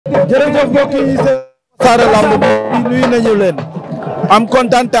jërëjëf mbokk yi Wassare Lamb nuyu nañu leen am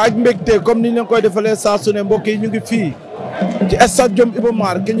kontaan ak mbégte comme ni ñu leen koy defalee saa su ne mbokk yi ñu ngi fii ci stade Iba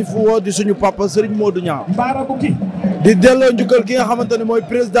Mar ki ñu fi woo di suñu papa Serigne Modou Niang di delloo njukkal ki nga xamante ne mooy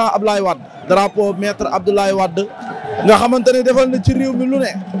président Abdoulaye Wade drapeau maître Abdoulaye Wade nga xamante ne defal na ci réew mi lu ne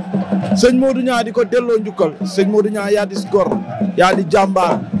sëñ Modou Niang di ko delloo njukkal sëñ Modou Niang yaa di gor yaa di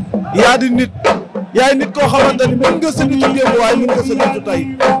jàmbaar yaa di nit yaay nit koo xamante ni mën nga sa nitu démb waaye mën nga sa nitu tey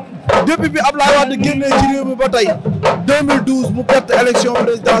depuis bi Abdoulaye Wade génnee ci réew mi ba tey 2012 mu perte élection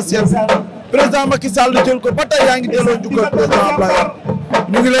présidentielle président Macky Sall jël ko ba tey yaa ngi delloo njukkal président Abdoulaye Wade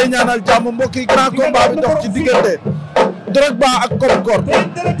ñu ngi lay ñaanal jàmm mbokk yi grand combat bi dox ci diggante drogba ak Concorde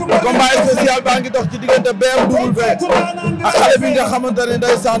combat spécial baa ngi dox ci diggante BMW ak xale bi nga xamante ne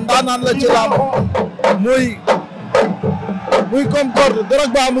ndeysaan ndaanaan la ci làmb muy Concorde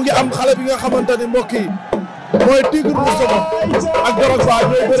drogba mu ngi am xale bi nga xamante ne mbokk yi mooy tigre bu somone ak drogba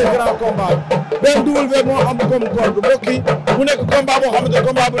ñooy bëre grand combat BMW moo am Concorde mbokk yi mu nekk combat boo xamante ne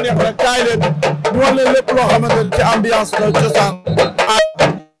combat bu neex rek kaay leen ñu wan leen lépp loo xamante ne ci ambiance la cosaan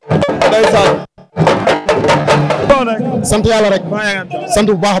ndeysaan sant yàlla rek sant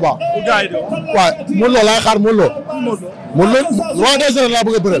bu baax a baax waaw Modou Lo laay xaar Modou Lo roi des arènes laa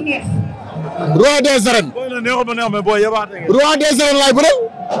bëgg a bëreel roi des arènes roi des arènes laay bëreel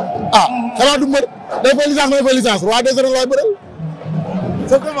ah xanaa du mbër day fay licence roi des arènes laay bëreel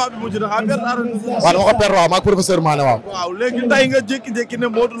sa combat bi mujj na xam nga waaw dama ko perdre waaw maag professeur Mané waaw léegi tey nga jékki-jékki ne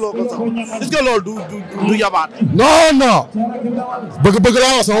Modou Lo ko sax est-ce que loolu du yabaat non bëgg-bëgg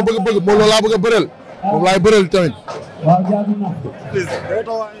laa wax sama bëgg-bëgg Modou Lo laa bëgg a bëreel moom laay bëreel tamit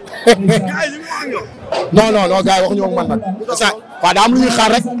non gars yi waxuñu ak man nag waaw daa am lu ñuy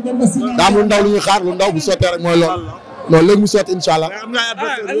xaar rek daa am lu ndaw lu ñuy xaar lu ndaw bu sottee rek mooy loolu non léegi mu sotti incha allah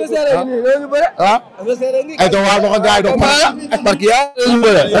ay to waaw ma ko gars yi doon parce que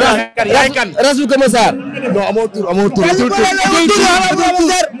yaay kan rasul ko Massar non amoo tur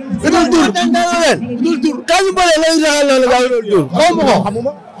dul tur kañ bëre lay raxal loolu gaaw tur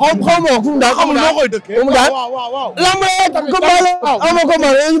xamuma ko fu mu daan xamul noo koy dëkkee fu mu daan lamb la combat la ama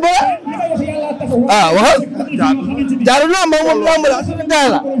combat la ñu bëre ah wax jaaru na moom lamb la gaay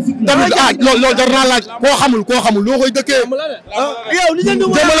la tamit ah loolu jar naa laaj koo xamul loo koy dëkkee yow li ngeen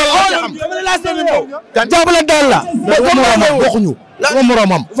la jabala daan la waxuñu la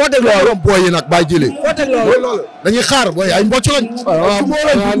moromam foo teg loolu boy yi nag bàyyi jëlee foo teg loolu dañuy xaar boy ay mbocc lañ waaw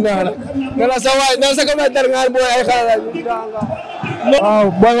sa waay na sa ko dar nga boy ay xaar waaw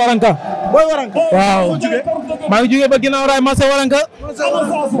booy waranka waaw maa ngi jógee ba ginnaaw raay Massa waranka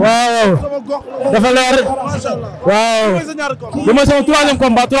waaw dafa leer waaw bi ma sama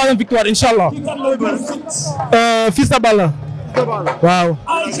troisième victoire inchallah fils de Balla waaw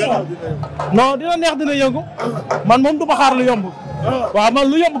non dina neex dina yëngu man moom du ma xaar lu yomb waaw man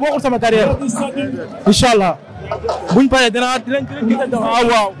lu yomb bokkul sama carrière inchallah buñ paree dinañ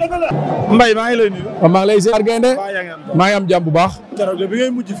waaw Mbaye maa ngi lay nuyu maa ngi lay ziar gaynde maa ngi am jàmm bu baax keroog bi ngay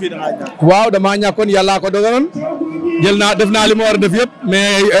mujj fii da ngaa ñàkk waaw damaa ñàkkoon yàllaa ko dogaloon def naa li ma war a def yëpp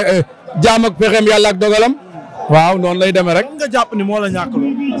mais jaam ak pexeem yàlla ak dogalam waaw noonu lay demee rek nga jàpp ni moo la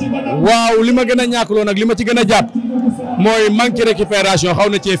ñàkkloo waaw li ma gën a ñàkkloo nag li ma ci gën a jàpp mooy manque récupération xaw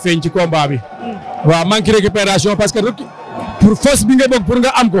na cee feeñ ci combat bi waaw manque récupération parce que pour force bi nga bëgg pour nga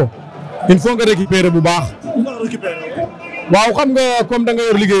am ko il faut nga récupérer bu baax waaw xam nga comme da nga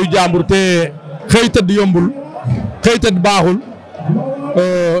yor liggéeyu jàmbur te xëy tëdd yombul xëy tëdd baaxul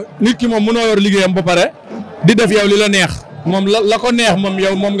nit ki moom mënoo yor liggéeyam ba pare di def yow li la neex moom la ko neex moom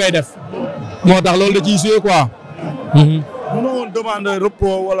yow moom ngay def moo tax loolu da ciy suyee quoi. mënoo woon demander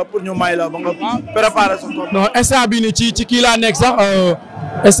repos wala pour ñu may la ba nga préparer sa bopp. non instant bii nii ci kii laa nekk sax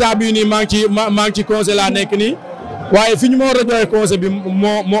instant bii nii maa ngi ci conseil laa nekk nii waaye fi ñu ma war a joxe conseil bi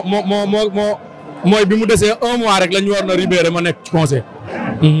mooy bi mu desee 1 mois rek la ñu war na libéré ma nekk ci conseil.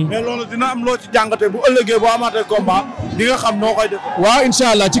 mais loolu dina am loo ci jàngatee bu ëllëgee boo amatee combat di nga xam noo koy def. waaw incha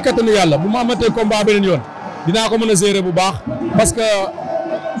allah ci kattanu yàlla bu ma amatee combat beneen yoon dinaa ko mën a gérer bu baax parce que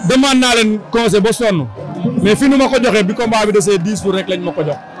demande naa leen conseil ba sonn mais fi nu ma ko joxee bi combat bi desee 10 jours rek lañ ma ko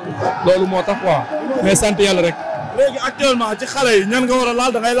jox loolu moo tax quoi mais sant yàlla rek. léegi actuellement ci xale yi ñan nga war a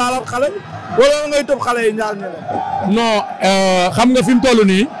laal da ngay laalaat xale wala ngay tëb xale yi ñaar ñeneen. non xam nga fi mu toll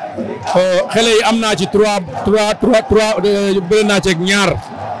nii xale yi am naa ci 3 bëri naa ci ak ñaar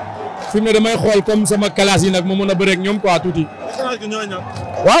fi mu ne damay xool comme sama classe yi nag ma mën a bëreeg ñoom quoi tuuti.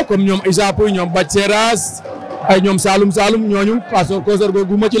 waaw comme ñoom Issa Pouye ñoom Bac Seras ay ñoom Saloum ñooñu parce que concert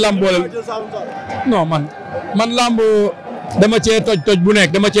googu ma ci lamb booleel. non man lamb dama cee toj bu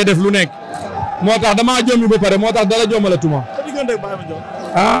nekk dama cee def lu nekk moo tax damaa jommi ba pare moo tax dara jommala tuma. sa diggante ak Baye Mandione.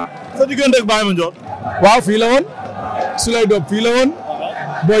 ah sa diggante ak Baye Mandione. waaw fii la woon Souley Diop fii la woon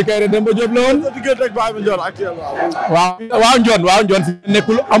Boy Kayre Demba Diop la woon. waaw Ndione fi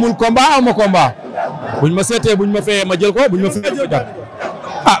nekkul amul combat amuma combat. buñ ma seetee buñ ma fayee ma jël ko buñ ma fayee ma jël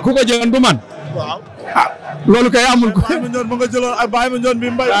ku ko jëloon du man. loolu kay amul ko. Baye Mandione ma nga jëloon ak Baye Mandione bi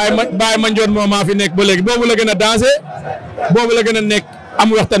mbay. Baye Mandione moo maa fi nekk ba léegi boobu la gën a dansé boobu la gën a nekk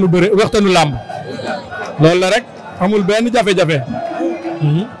am waxtaanu làmb loolu la rek amul benn jafe-jafe.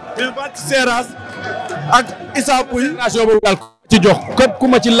 mais Bathie Seras ak Issa Pouye. boobu daal ci jox képp ku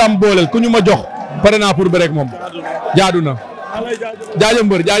ma ci làmb booleel ku ñu ma jox pare naa pour bëre ak moom jaadu na. jaajëf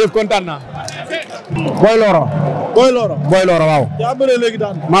mbër jaajëf kontaan naa. Boy Loro. Waaw. yaa bëree léegi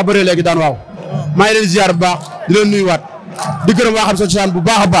daan. maa bëree léegi daan waaw. maa ngi leen di ziar bu baax di leen nuyuwaat di gërëm waa xam sa cosaan bu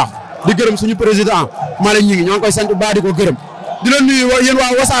baax a baax di gërëm suñu président Malick ñi ngi ñoo ngi koy sant bu baax di ko gërëm di leen nuyu yéen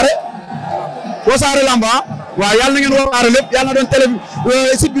waa Wassare Lamb waaw yàlla na ngeen wasaare lépp yàlla na doon télé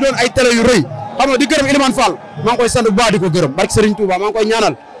site bi doon ay télé yu rëy xam nga di gërëm Ilimane Fall maa ngi koy sant bu baax di ko gërëm barke Serigne Touba maa ngi koy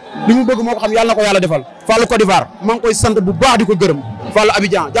ñaanal li mu bëgg moo ko xam yàlla na ko yàlla defal Fall Côte d'Ivoire maa ngi koy sant bu baax di ko gërëm Fall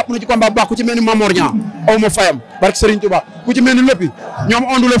Abidjan jàpp na ci combat bu baax ku ci mel ni Mamor Niang aw ma fayam barke Serigne Touba ku ci mel ni léppi ñoom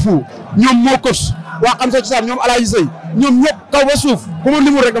Ondu la Fou ñoom moo kos waa xam sa ci ñoom Alaaji Sey ñoom ñëpp kaw ba suuf bu ma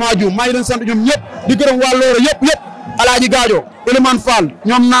limul rek damaa juum maa ngi leen sant ñoom ñëpp di gërëm waa Loore yëpp Alaaji Gaajo Elimane Fall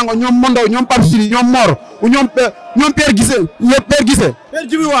ñoom Nango ñoom Mondow ñoom Pape Sidi ñoom Mor ñoom Père Gissé ñëpp Père Gissé Père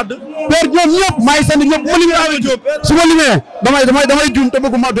Djibi Wade Père ñoom ñëpp maa ngi sant ñëpp bu ma limee su ma limee damay juum te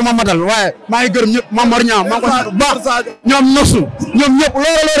bëgguma du ma matal waaye maa ngi gërëm ñëpp Mamor Niang maa ngi ko sant bu baax ñoom Nosu ñoom ñëpp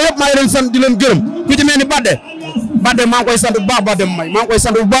loolu yëpp maa ngi leen sant di leen gërëm ku ci mel ni Badde maa ngi koy sant bu baax Badde may maa ngi koy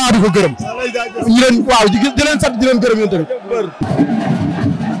sant bu baax di ko gërëm ñu leen waaw di leen sant di leen gërëm yéen tamit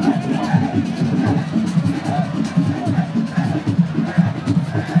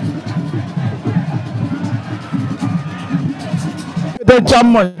te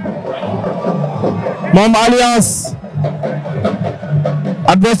càmmoñ moom Alliance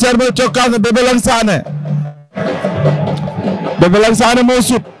adversaire ba cokkaas na Bébé Langsane moo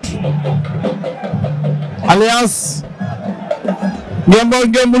sut Alliance ngemb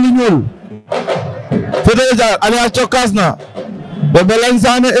lu ñuul fete Alliance cokkaas na Bébé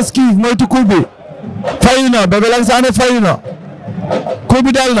Langsane esquive moytu coup bi fayu na Bébé Langsane fayu na coup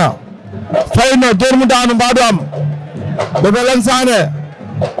bi dal na fayu na door mu daanu mbaa du am Bébé Langsane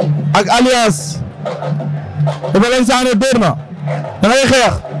ak Alliance Bébé Langsane door na da ngay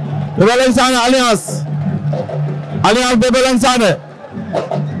xeex Bébé Langsane Alliance Bébé Langsane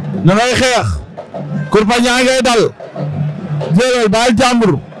da ngay xeex kurpañ yaa ngay dal jëlal bàyyil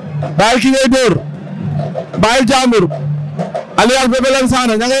jàmbur bàyyil ki ngay door bàyyil jàmbur Alliance Bébé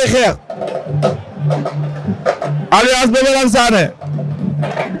Langsane da ngay xeex Alliance Bébé Langsane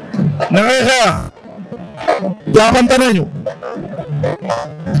da ngay xeex jàppante nañu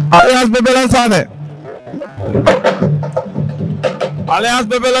Alliance Bébé Langsane Alliance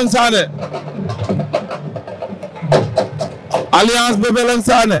Bébé Langsane Alliance Bébé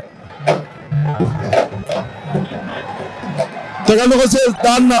Langsane tegal na ko sees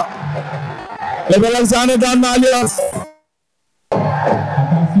daan na Bébé Langsane daan na Alliance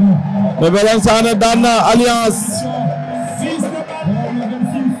Bébé Langsane daan na Alliance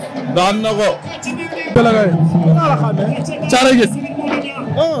daan na ko Caare Géej.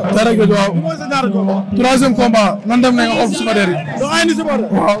 Caare Géej waaw. troisième combat nan dem nañ nga xool suma der yi. doo indi si boole.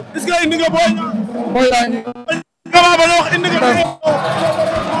 waaw est-ce que indi nga booy. booy yaa ngi. nga ba wax indi nga.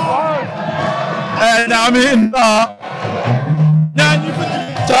 naa mi indi.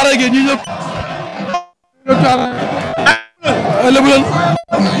 Caare Géej ñi ñëpp. Lebu leen.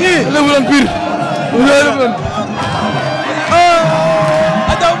 Lebu leen pire. Lebu leen.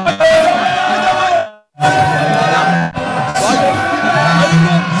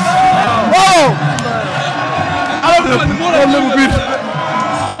 Lebu pire.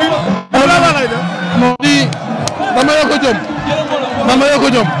 dama yokk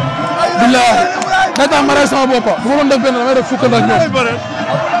jom. Billahi. da tax ma rey sama bopp bu ma doon def benn damay def fukk ak ñoom.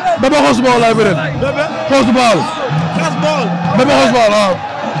 Bébé Xoos Bawol laay bëreel. Xoos Bawol. Bébé Xoos Bawol waaw.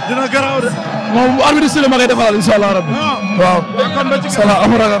 dina garaaw de. moom bu arbitre si la ma koy defalal incha allah rabbi. waaw. salaam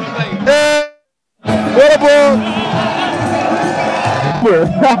amul ragal. wala boo.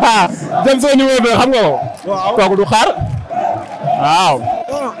 jëm sa numéro bi xam nga ko. waaw kooku du xaar. waaw.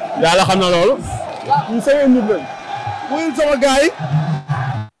 yàlla xam na loolu. ñu sëñ nit lañ. wuyul sama gars yi.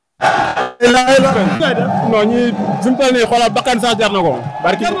 non ñi fi mu toll nii xoolal bakkan sax jar na ko.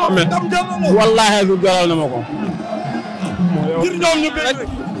 barki Muhammad wallaahi lu jaral na ma ko. ngir ñoom ñu bëgg.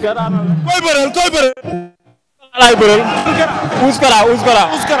 koy bëreel. laay bëreel. Ouskara.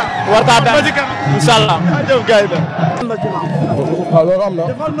 warta daan inshallah. waaw loolu am na.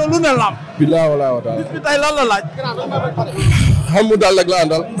 defal na lu ne lamb. billahi wallahi wa taala. bis bi tey lan la laaj. xam mu daal rek la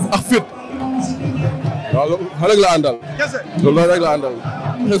àndal ak fit. waaw loolu rek la àndal. kese loolu rek la àndal.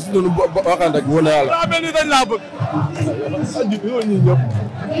 xëy na waxaan rek wane yàlla. daa mel ni dañ laa bëgg.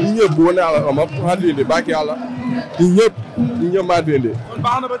 ñi ñëpp wane yàlla xam nga maa fi indi bàkk yàlla. ñi ñëpp maa fi indi. kon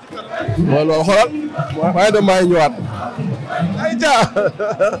baax na ba ci kanam. mooy loolu xoolal. waaye dem maa ngi ñëwaat. ayca.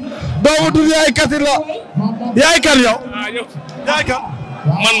 doomu tur yaay kati la. yaay kan yow. yaay kan.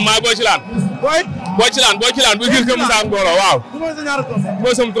 man maa booy ci laan. booy. booy ci laan bu gis nga Moussa Ngoro waaw. bu mooy sa ñaari combat.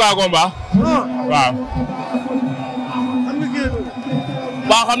 mooy sama 3 combat. waaw. xam nga kii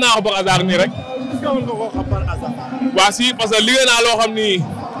waaw xam naa ko par hasard nii rek. est-ce que mën nga koo xam par hasard. waaw si parce que liggéey naa loo xam ni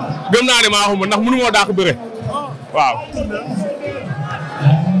gëm naa ne maa ko mën ndax mënu moo dàq bëre. waaw.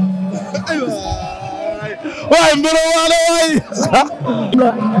 waay mbërë waale waay.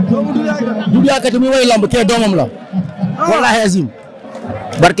 Doudou Yakati mi way lamb kee doomam la. wallahi azim.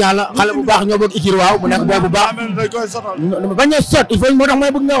 barke yàlla xale bu baax ñoo bëgg ikir waaw mu nekk booy bu baax. bañ a sot il faut moo tax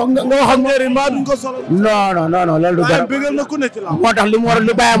may bëgg nga wax ak moom. mbaa duñ ko solo. non loolu du dara. bëggal na ku ne ci lamb. moo tax li mu waroon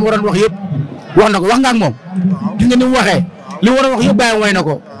li bàyyam waroon wax yëpp wax na ko wax nga ak moom. gis nga ni mu waxee li mu waroon wax yëpp bàyyam way na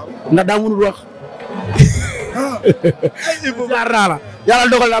ko ndax daa mënul wax. jaar naa la yàlla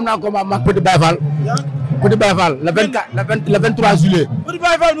dogal na am naa combat mag Petit Baye Fall. Petit Baye Fall le 24 le 23 juillet. Petit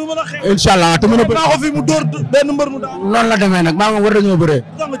Baye Fall mu mën a xeex. incha allah te mën a bëri. maa ko fi mu dóor benn mbër mu daan. noonu la demee nag maa ngi war nañoo bëree.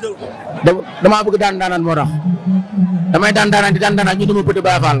 damaa bëgg daan daanaan moo tax. damay daan daanaan di daan daanaan ñu dama Petit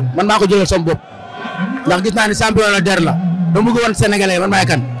Baye Fall man maa ko jëlal sama bopp. ndax gis naa ne champion la der la. dama bëgg woon Sénégalais man maay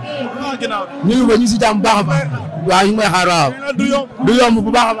kan. ñu ngi ba ñu si jàmm bu baax a baax. waaw ñu ngi may xaar waaw. du yomb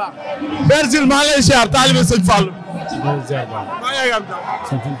bu baax a baax. Bersil maa lay ziar taalibe sëñ Fall. maa ngi ziar baax. maa ngi am jàmm.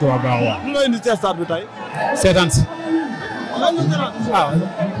 sant Tuubaa baax waaw. ñu ngi indi ci stade bi tey. seetaan si. waaw.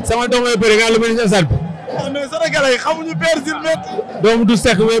 sama doom lay bëri nga lu mel ni stade bi. mais Sénégalais yi xamuñu Bersil métti. doomu du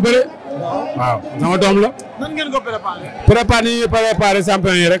sekk may bëri. waaw sama doom la. nan ngeen ko préparé. préparé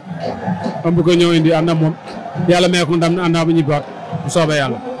champion yi rek. am bu ko ñëw indi ànd ak moom. yàlla may ko ndam ànd ak bu ñibbaat bu soobee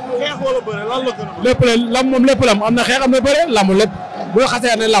yàlla. xeex wala bëre lan la gën a. lépp la lamb moom lépp la am na xeex am na bëre lamb lépp bu la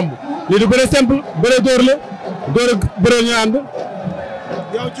xasee ne lamb lii du bëre simple bëre dóor la dóor ak bëre ñu ànd.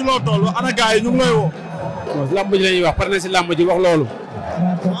 yow ci loo toll ana gars yi ñu ngi lay woo. lamb ji la ñuy wax pare na si lamb ji wax loolu.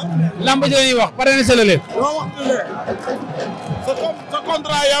 lamb ji la ñuy wax pare na si la leen. loo wax ne sa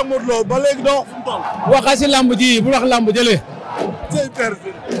contrat yaa Modou Lo ba léegi doo wax fu mu toll. waxal si lamb ji bu wax lamb jëlee. Sey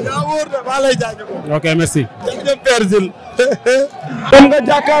Bersil. yaa wóor de maa lay jaajëfal. ok merci. jërëjëf Bersil. comme nga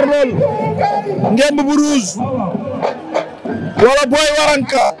jàkkaar lool. ngemb bu rouge. wala booy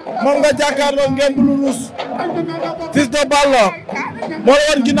waranka. moom nga jàkkaar lool ngemb lu rouge. Fils de Balla. moo la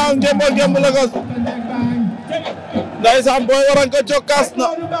woon ginnaaw ngemb la ko. ndeysaan booy waranka jokkaas na.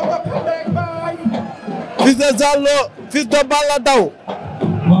 Fils de Balla daw.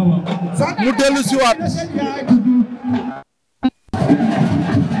 mu dellu si waat.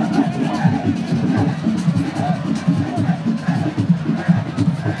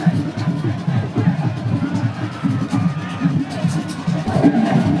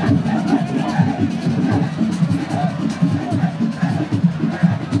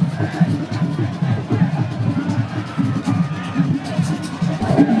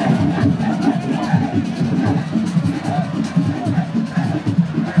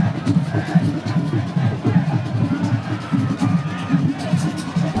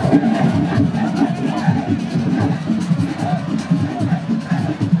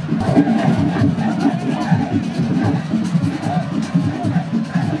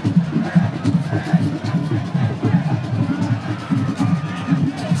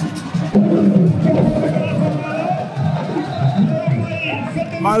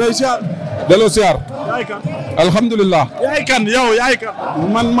 maa lay siyaar. delloo siyaar. yaay kan. alhamdulilah. yaay kan yow yaay kan.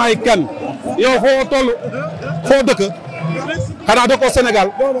 man maay kan. yow foo toll. foo dëkk. xanaa dëkkoo Sénégal.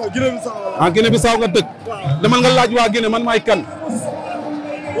 Guinée Bissau. Guinée Bissau nga dëkk. demal nga laaj waa Guinée man maay kan.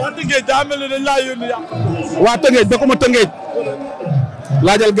 waa Tëngéej daa mel ni dañ laa yónni yàq. waa Tëngéej dëkkuma Tëngéej.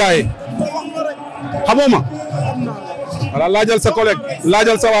 laajal gars yi. xamoo ma. voilà laajal sa collègue.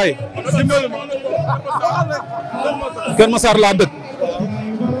 laajal sa waay. Kër Massar laa dëkk.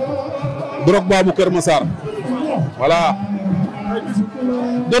 drogba bu Kër Massar. voilà.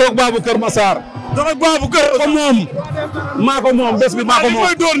 drogba bu Kër Massar. drogba bu Kër ko moom. maa ko moom bés bi maa ko moom.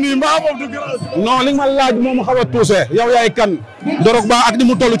 non li nga ma laaj moom xaw a tuuse. yow yaay kan. drogba ak ni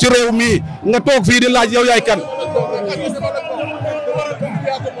mu toll ci réew mi nga toog fii di laaj yow yaay kan.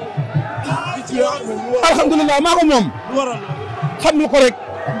 alhamdulilah maa ko moom. xam lu ko rek.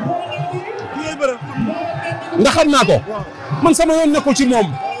 ndax xam naa ko man sama yoon nekkul ci moom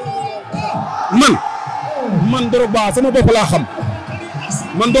man drogba sama bopp laa xam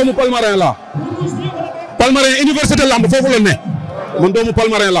man doomu Palmarin laa Palmarin université lamb foofu la ne man doomu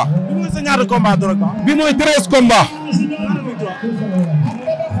Palmarin laa. bi mooy sa ñaata combat drogba. bi mooy 13 combat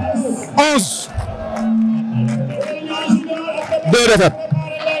 11 2 défaites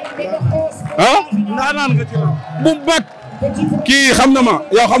ndaanaan nga ci lamb. bu mag kii xam na ma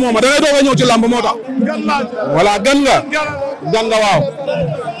yow xamoo ma da ngay doog a ñëw ci lamb moo tax. voilà gan nga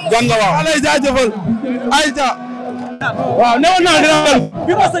waaw. alay jaajëfal ayca. waaw newoon naa dina dal.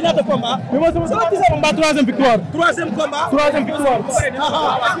 bi mooy sa ñaata combat. bi mooy sama combat troisième victoire. troisième combat.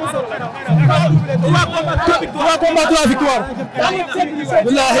 trois combats trois victoire.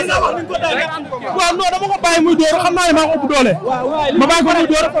 wallaahi. waaw non dama ko bàyyi muy door xam naa ne maa ko ëpp doole. ma bàyyi ko muy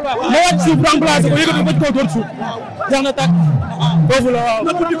door ma wàcc suuf remplacé ko yëkkati ko ci kaw door suuf. jeex na tàkk. foofu la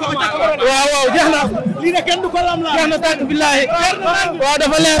waaw jeex na. lii de kenn du ko lam la. jeex na tàkk billaahi. waaw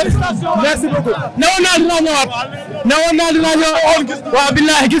dafa leer. merci beaucoup. newoon naa dinaa ñëwaat. waaw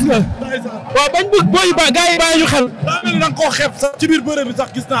billaahi gis nga. waaw bañ bëgg booy gars yi bàyyi ñu xel. daa mel ni da nga koo xeeb sax ci biir bëre bi sax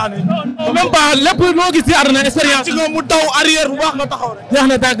gis naa ne. même pas lépp loo gis ci àdduna expérience. ci nga mu daw arrière bu baax nga taxaw rek. jeex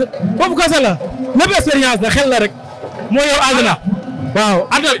na tàgg foofu kese la lépp expérience la xel la rek moo yor àdduna. waaw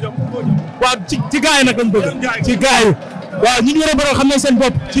àdduna waaw ci gars yi nag lañ bëgg. ci gars yi waaw ñi ñu war a bëre xam nañ seen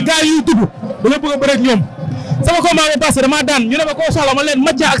bopp. ci gars yi yu tudd dama bëgg a bëre ak ñoom. sama combat bi passé dama daan ñu ne ma koo soxla ma leen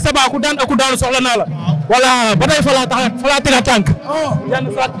Mathia ak Saba ku daan ak ku daanu soxla naa la. voilà ba tey fa laa teg a tànk.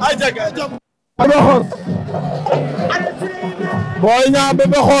 Bébé Xoos. Boy Niang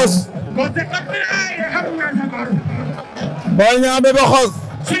Bébé Xoos. Boy Niang Bébé Xoos.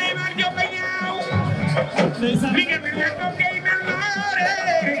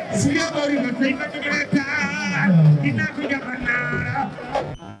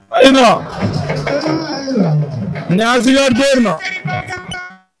 ayna Niang Junior dóor na.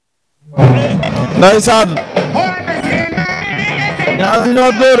 ndeysaan Niang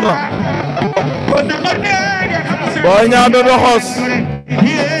Junior dóor na. Boy Niang Bébé Xoos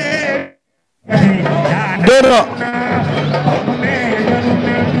dóor na.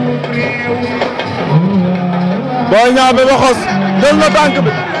 Boy Niang Bébé Xoos jël na tànk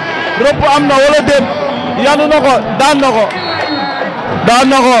bi rëpp am na wala déet yanu na ko daan na ko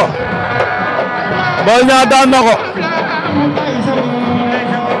Boy Niang daan na ko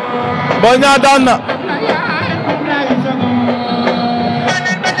Boy Niang daan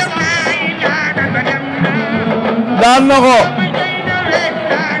na ko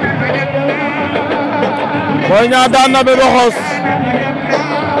Boy Niang daan na Bébé Xoos.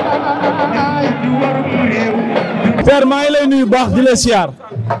 Père maa ngi lay nuyu baax di la siyaar.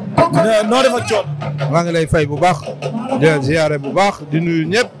 noo def ak coon. maa ngi lay fay bu baax di la ziare bu baax di nuyu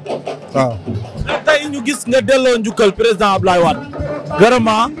ñëpp waaw. tey ñu gis nga delloo njukkal président Abdoulaye Wade.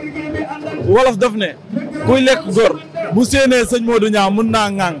 vraiment wolof daf ne kuy lekk góor bu séenee sëñ Modou Niang mun naa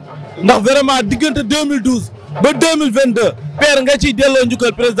ŋàng ndax vraiment diggante 2012 ba 2022 père nga ciy delloo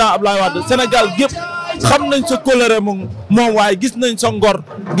njukkal président Abdoulaye Wade Sénégal gépp xam nañ sa kóllëre moom waaye gis nañ sa ngor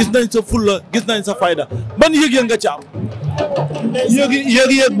gis nañ sa fulla gis nañ sa fayda ban yëg-yëg nga ci am.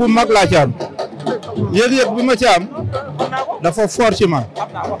 yëg-yëg bu mag laa ci am yëg-yëg bi ma ci am dafa fort ci man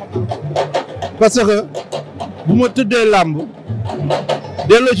parce que bu ma tëddee làmb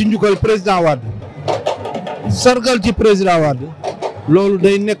delloo ci njukkal président Wade sargal ci président Wade loolu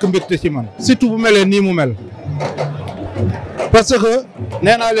day nekk mbégte ci man surtout bu melee nii mu mel parce que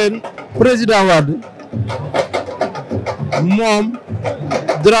nee naa leen président Wade moom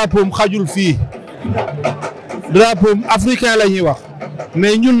drapeau xajul fii drapeau africain la ñuy wax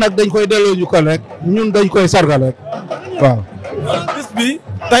mais ñun nag dañ koy delloo njukkal rek ñun dañ koy sargal rek waaw. bis bi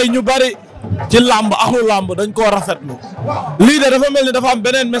tey ñu bari ci làmb axlu làmb dañ koo rafetlu lii de dafa mel ni dafa am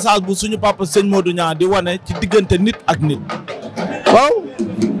beneen message bu suñu papa sëñ Modou Niang di wane ci diggante nit ak nit. waaw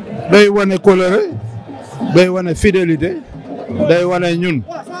day wane colère day wane fidélité day wane ñun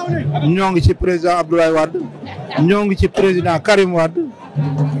ñoo ngi ci président Abdoulaye Wade ñoo ngi ci président Karim Wade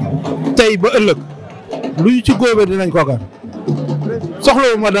tey ba ëllëg lu ñu ci góobee dinañ ko gar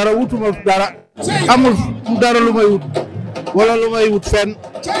soxlawu ma dara wutuma dara amul dara lu may wut wala lu may wut fenn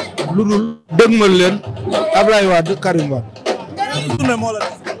lu dul dëgmal leen Abdoulaye Wade Karim Wade.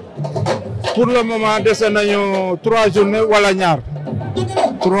 pour le moment dese nañu 3 journées wala ñaar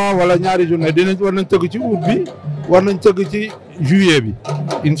 3 wala ñaari journée war nañ tëgg ci août bi war nañ tëgg ci juillet bi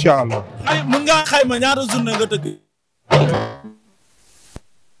incha allah. mën ngaa xayma ñaata journée nga tëgg.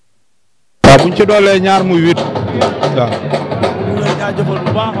 waaw buñ ci doolee ñaar muy 8 waaw. jaajëfal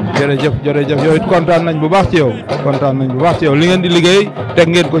bu baax a baax. jërëjëf jërëjëf yow it kontaan nañ bu baax ci yow kontaan nañ bu baax ci yow li ngeen di liggéey teg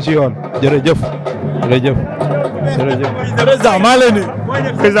ngeen ko ci yoon jërëjëf jërëjëf jërëjëf. président maa lay nuyu.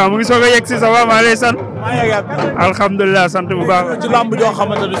 président mu ngi soog a yegg si ça va maa lay sant. alhamdulilah sant bu baax. ci lamb joo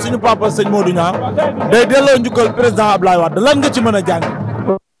xamante ne suñu papa sëñ Modou Niang day delloo njukkal président Abdoulaye Wade lan nga ci mën a jàng.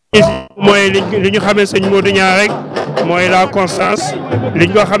 mooy li ñu xamee sëñ Modou Niang rek mooy la constance li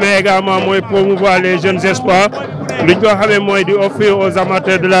ñu ko xamee également mooy promouvoir les jeunes espoirs li ñu ko xamee mooy di offrir aux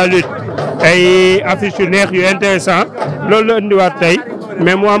amateurs de la lutte ay affiches yu neex yu intéressant loolu la indiwaat tey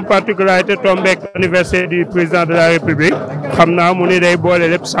mais mu am particularité tombé ak anniversaire du président de la république xam naa mu ni day boole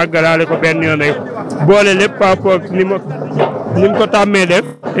lépp sàggalaale ko benn yoon rek boole lépp par rapport ni mu ko tàmmee def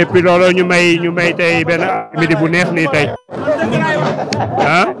et puis loolu ñu may tey benn midi bu neex nii tey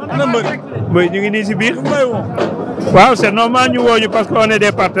ah mooy ñu ngi nii si biir waaw c'est normal ñu wooñu parce que on est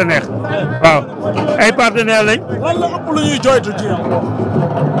des partenaires waaw ay partenaires lañ. lan la ëpp lu ñuy joytu ci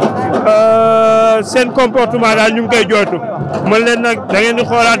seen comportement daal ñu ngi koy jooytu mën leen nag da ngeen di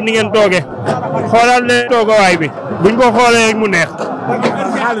xoolaat ni ngeen tooge xoolaat leen toogawaay bi buñ ko xoolee rek mu neex.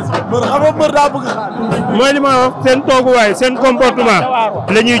 xaalis mbër xam nga mbër daa bëgg xaalis. mooy li ma wax seen tooguwaay seen comportement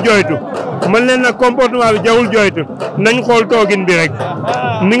la ñuy jooytu mën leen nag comportement bi jawul jooytu nañ xool toogin bi rek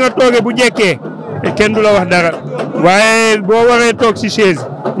ni nga tooge bu jekkee kenn du la wax dara waaye boo waree toog si chaise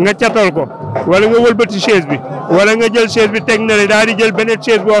nga catal ko wala nga wëlbati chaise bi wala nga jël chaise bi teg na le daal di jël beneen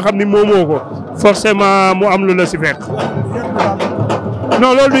chaise boo xam ni moomoo ko forcément mu am lu la si fekk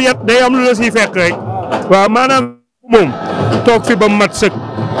non loolu du yet day am lu la si fekk rek waaw maanaam moom toog fi ba mu mat sëkk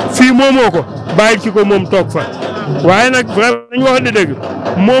fii moomoo ko bàyyil ki ko moom toog fa waaye nag vraiment dañu wax di dëgg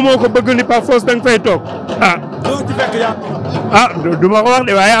moomoo ko bëgg ni par force da nga fay toog du ma ko wax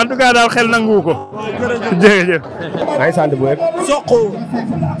de waaye en tout cas daal xel nangu ko jërëjëf. maa ngi sant bu wér. Sokh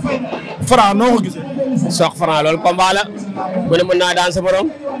Franc noo ko gisee. Sokh Franc loolu combat la ku ne mën naa daan sa morom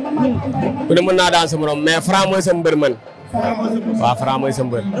ku ne mën naa daan sa morom mais Franc mooy sa mbër man waaw Franc mooy sa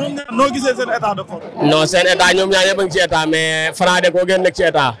mbër. noo gisee seen état de forme. non seen état ñoom ñaar ñëpp a ngi ci état mais Franc de koo gën nekk ci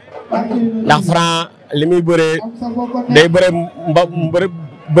état ndax Franc li muy bëree day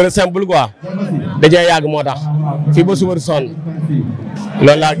bëre simple quoi dajee yàgg moo tax fii ba suba sonn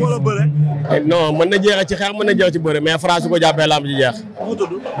loolu laa gis non mën na jeexee ci xeex mën na jeex ci bëre mais Franc su ko jàppee lamb ji jeex.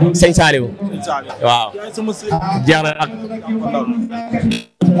 sëñ Saliou waaw jeex na ak.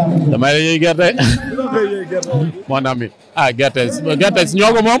 damay yëy gerte. mon ami gerte si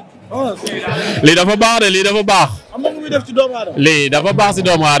ñoo ko moom. lii dafa baax de lii dafa baax. am na lu muy def ci doomu aadama. lii dafa baax si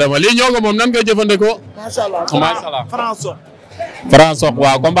doomu aadama lii ñoo ko moom nan koy jëfandikoo. macha allah macha allah Franc Sokh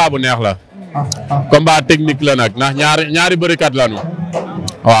waaw combat bu neex la. combat technique la nag ndax ñaari bërikat lañu.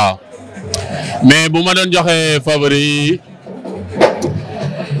 waaw mais bu ma doon joxe favori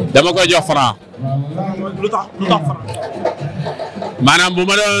dama koy jox Franc. lu tax Franc. maanaam bu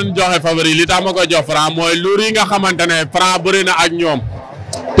ma doon joxe favori li tax ma koy jox Franc mooy luur yi nga xamante ne Franc bëri na ak ñoom.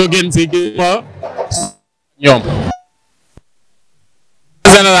 togeen si ma ñoom.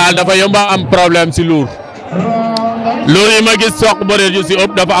 en général dafa yomba am problème si luur. luur yi ma gis Sokh bëree ñu si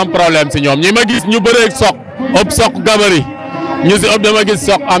ëpp dafa am problème si ñoom ñi ma gis ñu bëree Sokh ëpp Sokh gabari ñu si ëpp dama gis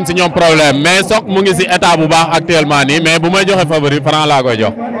Sokh am si ñoom problème mais Sokh mu ngi si état bu baax actuellement nii mais bu may joxe favori Franc laa koy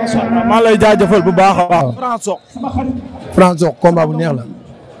jox. maa lay jaajëfal bu baax a baax. Franc Sokh combat bu neex la.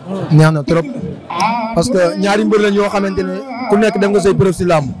 neex na trop parce que ñaari mbër lañ yoo xamante ne ku nekk dem nga say preuve si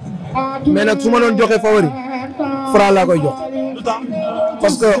làmb mais nag su ma doon joxe favori Franc laa koy jox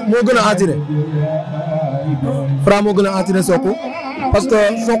parce que moo gën a attiré Franc moo gën a attiré Sokh parce que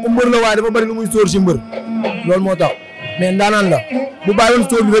Sokh mbër la waaye dafa bari lu muy sóor si mbër loolu moo tax mais ndaanaan la bu bàyyiwoon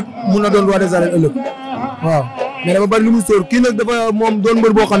sóor bi rek mun na doon roi des arènes ëllëg waaw mais dafa bari lu muy sóor kii nag dafa moom doon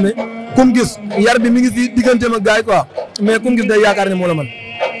mbër boo xam ne kum gis yar bi mi ngi si digganteem ak gars yi quoi mais kum gis day yaakaar ne moo la mën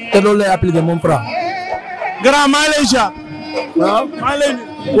te loolu lay appliqué moom Franc. grand maa lay jaar. waaw maa lay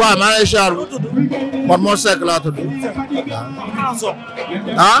nuyu. waaw maa lay jaar. man moo Seck laa tudd. Franc Sokh.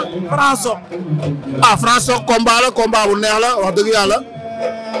 ah. Franc Sokh. Franc Sokh combat la combat bu neex la wax dëgg yàlla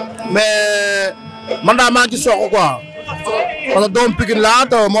mais man daa maa ngi ci Sokh quoi parce que doomu Pikine laa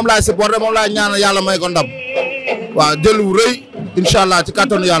te moom laay supporté moom laay ñaanal yàlla may ko ndam waaw jël wu rëy incha allah ci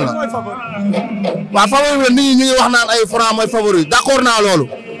kattanu yàlla. waaw favori bi nit ñi ñu ngi wax naan ay Franc mooy favori d'accord naa loolu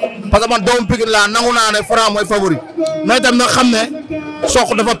parce que man doomu Pikine laa nangu naa ne Franc mooy favori mais itam nag xam ne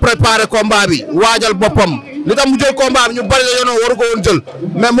Sokh dafa préparé combat bi waajal boppam li tax mu jël combat bi ñu bari la yoonoo waru ko woon jël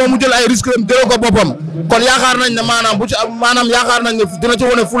mais moom mu jël ay risque am jëlee ko boppam kon yaakaar nañ ne maanaam bu ci maanaam yaakaar nañ ne dina ci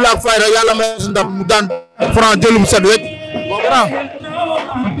wane fulla ak fayda yàlla may si ndam mu daan Franc jëlum set wecc.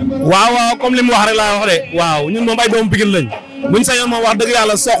 waaw comme li mu wax rek laa wax de waaw ñun moom ay doomu Pikine lañ buñ sañoon moom wax dëgg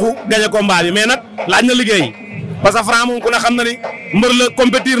yàlla Sokh gagné combat bi mais nag laaj na liggéey parce que Franc moom ku ne xam na ni mbër la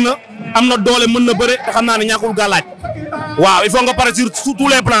compétir na am na doole mën na bëre te xam naa ne ñàkkul gàllaaj waaw il faut nga pare sur tous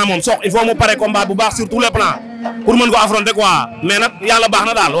les plans moom Sokh il faut mu pare combat bu baax sur tous les plans pour mën ko affronter quoi mais nag yàlla baax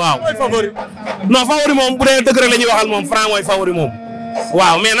na daal waaw. mooy favori. non favori moom bu dee dëgg rek la ñuy waxal moom Franc mooy favori moom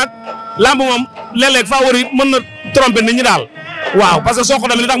waaw mais nag lamb moom léeg-léeg favori mën na tromper nit ñi daal waaw parce que Sokh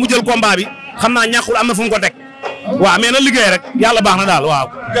tamit li tax mu jël combat bi xam naa ñàkkul am na fu mu ko teg waaw mais na liggéey rek yàlla baax na daal waaw.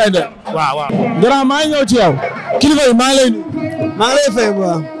 kay de waaw waaw. grand maa ngi ñëw ci yow. kilifa yi maa ngi lay nuyu. maa ngi lay fay bu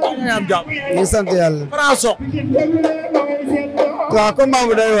baax. maa ngi am jàmm. ñu ngi sant yàlla. Franc Sokh. waaw combat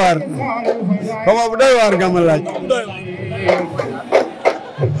bu doy waar. combat bu doy waar nga ma laaj.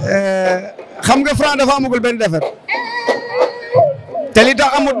 xam nga Franc dafa amagul benn defet. te li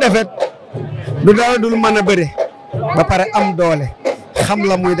tax amul defet du dara dul mën a bëre. ba pare am doole. xam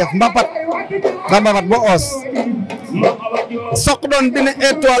la muy def mbapat. ba mbapat ba os. Sokh doon dina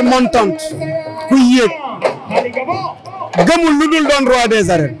étoile montante. ku yéeg. gëmul lu dul doon roi des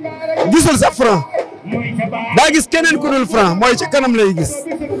arènes. gisul sa Franc. daa gis keneen ku dul Franc mooy ci kanam lay gis.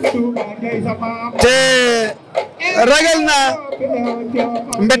 te ragal naa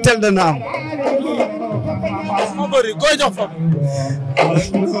mbetteel dana am. favori koy jox fa.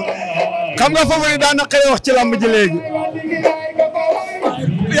 xam nga favori daa naqaree wax ci lamb ji léegi.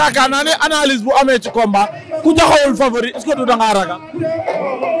 yaakaar naa ne analyse bu amee ci combat ku joxewul favori est-ce que du da ngaa ragal.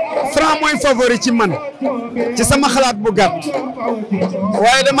 Franc mooy favori ci man ci sama xalaat bu gàtt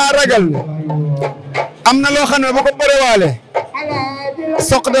waaye dama ragal ne am na loo xam ne bu ko bërewaale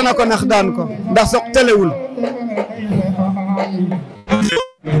Sokh dana ko nax daan ko ndax Sokh telewul.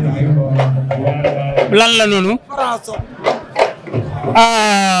 lan la noonu.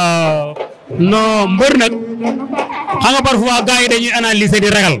 non mbër nag xam nga parfois gars yi dañuy analyser di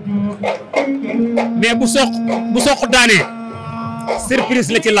ragal mais bu Sokh daanee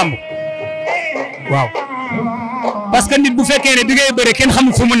surprise la ci lamb waaw parce que nit bu fekkee ne bi ngay bëre kenn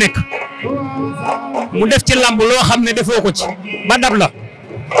xamul fu mu nekk mu def ci lamb loo xam ne defoo ko ci ba dab la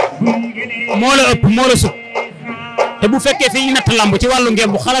moo la ëpp moo la sut te bu fekkee fi ñu natt lamb ci wàllu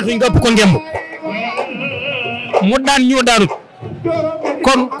ngemb xalaatuñ nga ëpp ko ngemb mu daan ñoo daanut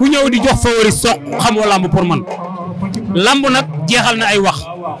kon ku ñëw di jox favori Sokh xamoo lamb pour man lamb nag jeexal na ay wax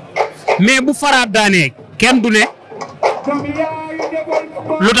mais bu faraat daanee kenn du ne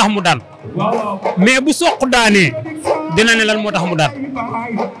lu tax mu daan mais bu Sokh daanee dina ne lan moo tax mu daan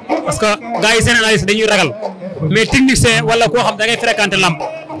parce que gars yi seen analyse dañuy ragal mais technicien wala koo xam da ngay fréquenter lamb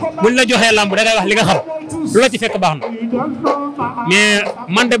buñ la joxee lamb da ngay wax li nga xam lu la ci fekk baax na mais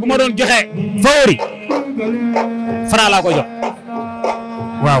man de bu ma doon joxe favori Franc laa ko jox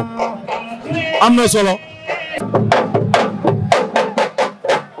waaw. am na solo.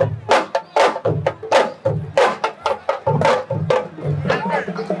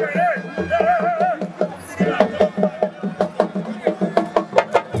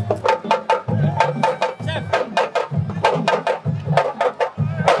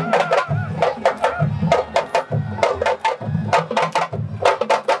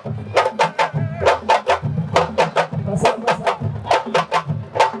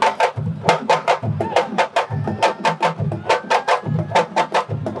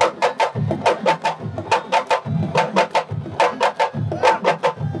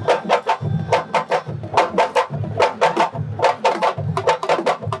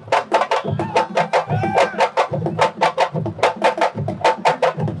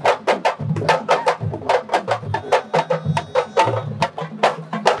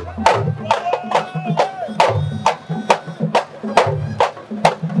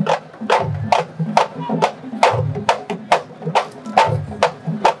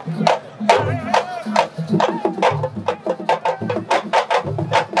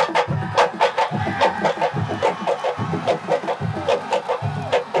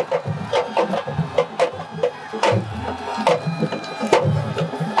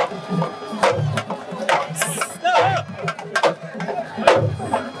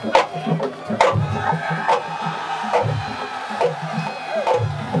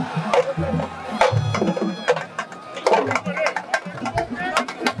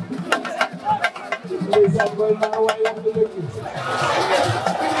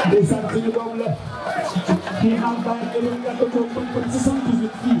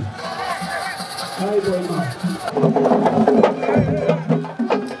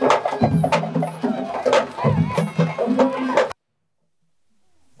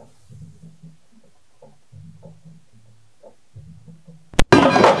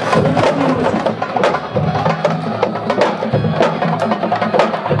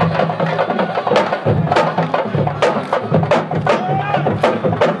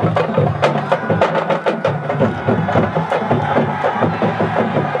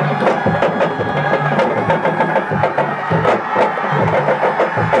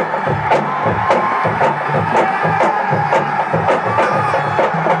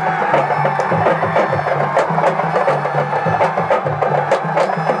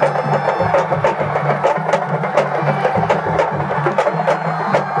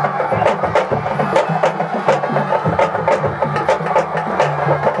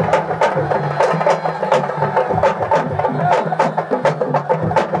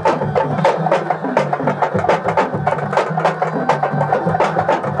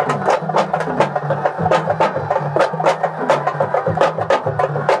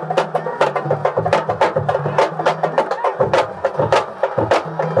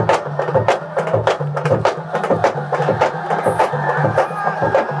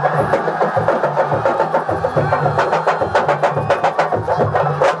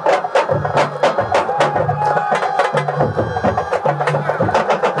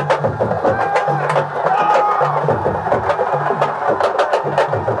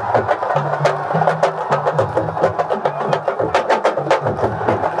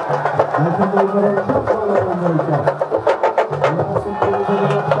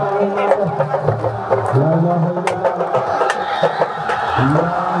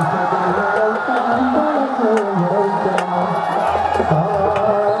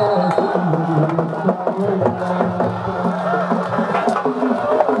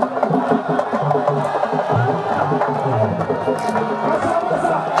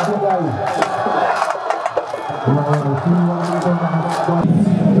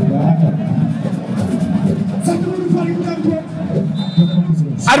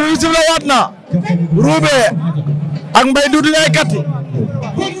 arbitre bi la waat na Roubé ak Mbaye Doudou Yaye Katy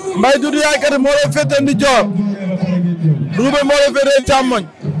Mbaye Doudou Yaye Katy moo lay féete ndijoor Roubé moo lay féete càmmoñ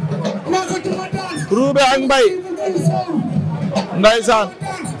Roubé ak Mbaye ndeysaan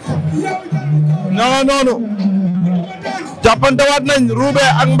ñoo noonu jàppante waat nañ Roubé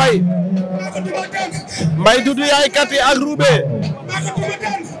ak Mbaye Mbaye Doudou Yaye Katy ak Roubé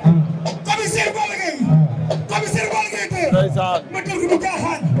ndeysaan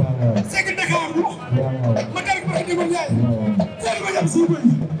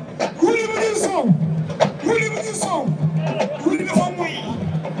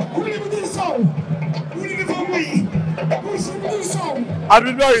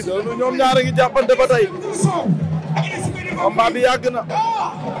arbitre bi ay doon ñoom ñaar a ngi jàppante ba tey combat bi yàgg na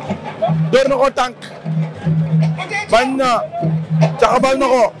door na ko tànk bañ na caxabal na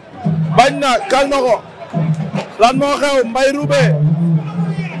ko bañ na kal na ko lan moo xew Mbaye Roubé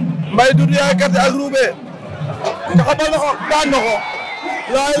Mbaye Doudou Yaye Katy ak Roubé caxabal na ko daan na ko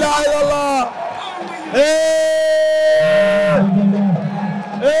la ilaha illallah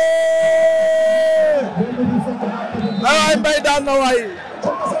ay Mbaye daan na waay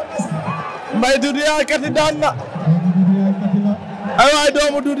Mbaye Doudou Yaye Katy daan na ay waay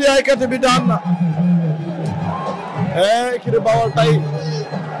doomu Doudou Yaye Katy bi daan na kii di Bawol tay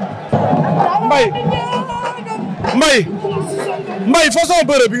Mbaye façon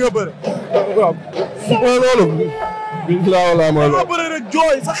bëre bi nga bëre waaw mooy loolu bilaay mooy loolu bëre rek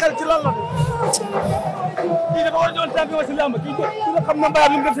jooy sa xel ci lan la kii dafa war doon champion ci lamb kii la xam na Mbaye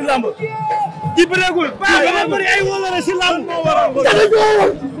lu mu def ci lamb kii bëreegul dafa bëri ay wóolare ci lamb moo waral dafa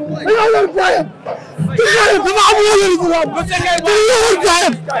am wóolare ci lamb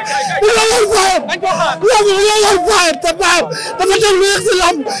dafa dem lu yegg ci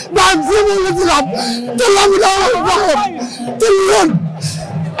lamb ba am fii la ci lamb te lamb daa war a baaxoon te yoon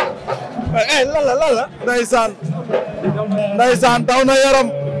lala ndeysaan daw na yaram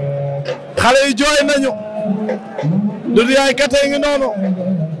xale yi jooy nañu Doudou Yaye Katy ngi noonu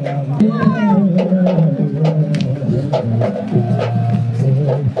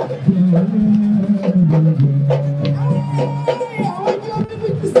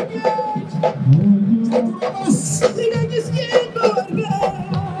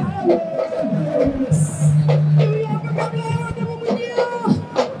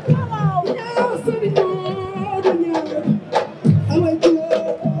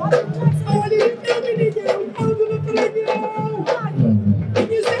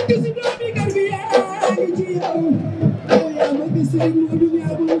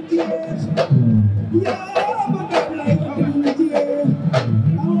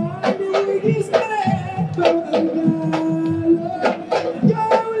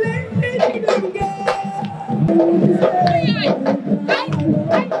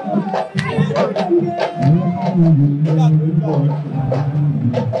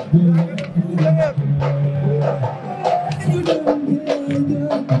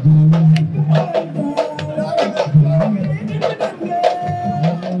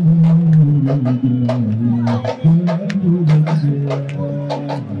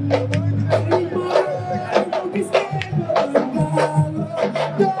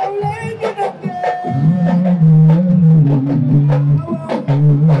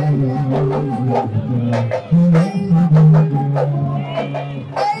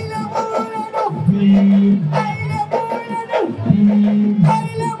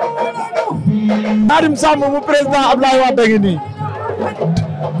Khadim Samb mu président Abdoulaye Wade ngi nii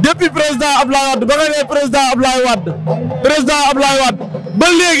depuis président Abdoulaye Wade ba nga nee président Abdoulaye Wade ba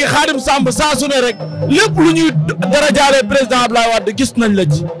léegi Khadim Samb saa su ne rek lépp lu ñuy darajaale président Abdoulaye Wade gis nañ la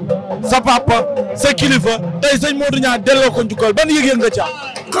ci sa papa sa kilifa tey sëñ Modou Niang delloo ko njukkal ban yëg-yëg nga ci am.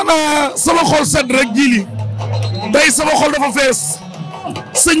 xanaa sama xol sedd rek jili tey sama xol dafa fees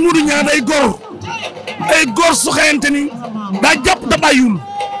sëñ Modou Niang day gor su xayante ni daa jàpp da bàyyul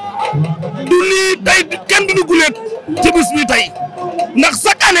du lii tey kenn du guleet ci bis bi tey ndax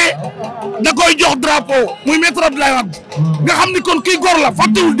chaque année da koy jox drapeau muy maître Abdoulaye Wade nga xam ni kon kii gor la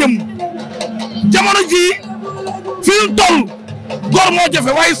fàttewul dem jamono jii fi ñu toll gor moo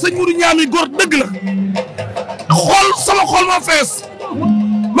jafe waaye sëñ Modou Niang mi gor dëgg la sama xol moo fees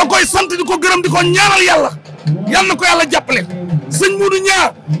ma koy sant di ko gërëm di ko ñaanal yàlla yal na ko yàlla jàppale sëñ Modou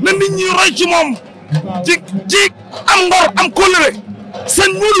Niang na nit ñi roy ci moom ci am ngor am kóllëre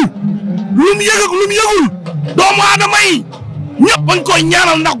sëñ Modou lu mu yëg ak lu mu yëgul doomu aadama yi ñëpp bañ koy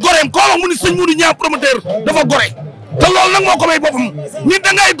ñaanal ndax goreem koo wax mu ni sëñ Modou Niang promoteur dafa gore te loolu nag moo ko may boppam nit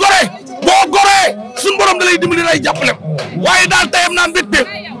da ngay gore boo goree suñu borom da lay dimbali lay jàppale waaye daal tayam naa mbégte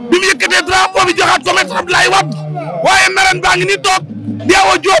bi mu yëkkatee drapeau bi joxaat ko maître Abdoulaye Wade waaye meren baa ngi ni toog di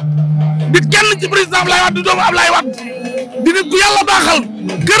Awa Diop di kenn ci président Abdoulaye Wade di doomu Abdoulaye Wade di nit ku yàlla baaxal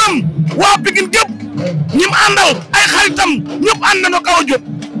gërëm waa Pikine gépp ñi mu àndal ay xaritam ñëpp ànd nañoo ak Awa Diop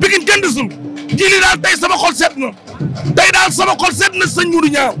Pikine kenn desul jili daal tey sama xol seet na tey daal sama xol seet na sëñ Modou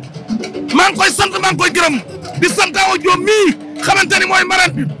Niang maa ngi koy sant maa ngi koy gërëm di sant Awa Diop mii xamante ni mooy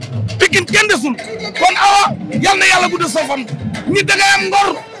marraine bi Pikine kenn desul kon Awa yal na yàlla gudd sa fan nit da ngay am ngor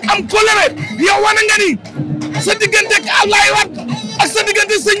am kóllëre yow wane nga ni sa diggante ak Abdoulaye Wade ak sa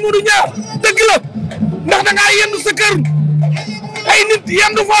diggante sëñ Modou Niang dëgg la ndax da ngaa yendu sa kër ay nit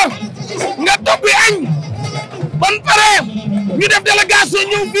yendu fa nga toppi añ ban pare ñu def délégation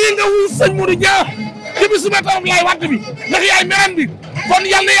ñëw fii nga wuyu sëñ Modou Niang ci bisu maître Abdoulaye Wade bi ndax yaay meren bi kon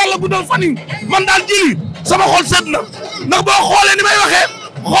yal na yàlla guddal fan yi man daal jili sama xol sedd na ndax boo xoolee ni may waxee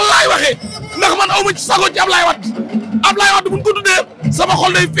xol laay waxee ndax man aw ma ci sago ci Abdoulaye Wade buñ ko tuddee sama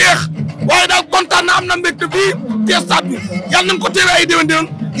xol day féex waaye daal kontaan na am na mbégte fii ci stade bi yal nañ ko teewee ay déwén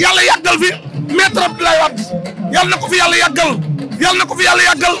yàlla yàggal fi maître Abdoulaye Wade yal na ko fi yàlla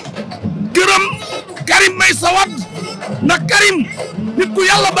yàggal gërëm Karim Meïssa Wade ndax Karim nit ku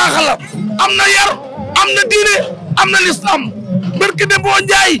yàlla baaxal la am na yar am na diine am na lislam barke de boo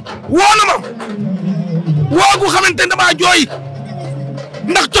njaay woo na ma woo gu xamante ne damaa jooy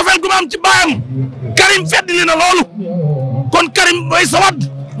ndax cofeel gu ma am ci baayam Karim feddali na loolu kon Karim Meïssa Wade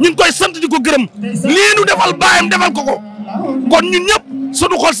ñu ngi koy sant di ko gërëm lii nu defal baayam defal ko kon ñun ñëpp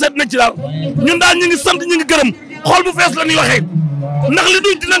sunu xol seet na ci daal ñun daal ñu ngi sant ñu ngi gërëm xol bu fees la ñuy waxee ndax li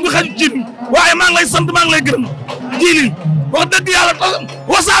duñ dinañ ko xaju ci waaye maa ngi lay sant maa ngi lay gërëm jiili wax dëgg yàlla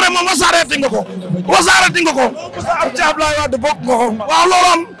wasaare moom wasaareeti nga ko am ci Abdoulaye Wade bokk nga ko waaw loolu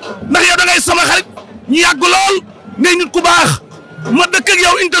am ndax yow da ngay sama xarit ñu yàgg lool ngay nit ku baax ma dëkk ak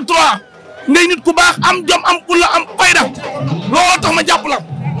yow unité 3 ngay nit ku baax am jom am fulla am fayda looloo tax ma jàpp la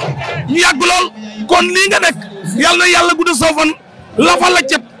ñu yàgg lool kon lii nga nekk yàlla na yàlla gudd sa fan la fa la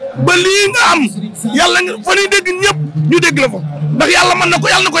cet ba lii nga am yàlla nga fa ñuy dégg ñëpp ñu dégg la fa ndax yàlla mën na ko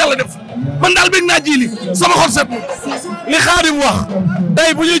yàlla def man daal bëgg naa jiili sama xol set li Khadim wax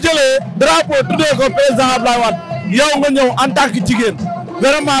tey bu ñu jëlee drapeau tuddee ko président Abdoulaye Wade yow nga ñëw en tant que jigéen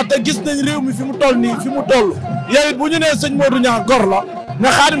vraiment te gis nañ réew mi fi mu toll nii fi mu toll yow it bu ñu nee sëñ Modou Niang gor la nga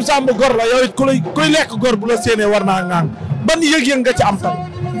Khadim Samb gor la yow it kuy lekk gor bu la séenee war naa ngaan ban yëg-yëg nga ci am tam.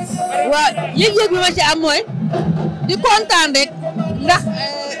 waaw yëg-yëg bi ma ci am mooy di kontaan rek ndax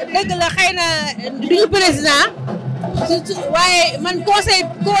dëgg la xëy na duñu président waaye man conseil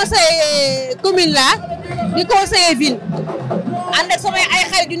commune la di conseiller ville ànd ak samay ay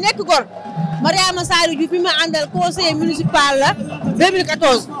xarit yu nekk gor Mariama Sary Diouf bi ma àndal conseiller municipal la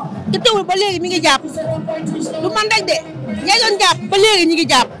 2014 te teewul ba léegi mi ngi jàpp du man rek de ña doon jàpp ba léegi ñi ngi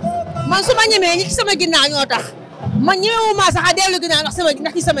jàpp man su ma ñemee ñi ci sama ginnaaw ñoo tax man ñemewuma sax a dellu ginnaaw ndax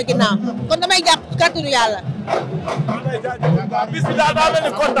ci sama ginnaaw kon damay jàpp kàttanu yàlla. bis bi daal daa mel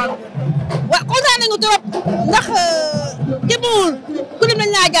ni kontaan. waaw kontaan nañu trop ndax jëmmuwul ku ne nañ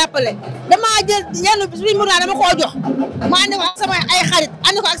laa jàppale damaa jël yenn suñu mbir dama koo jox ma ànd ko ak sama ay xarit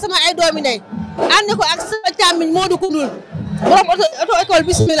ànd ko ak sama ay doomi ndey ànd ko ak sama càmmiñ Modou Koundoul borom auto école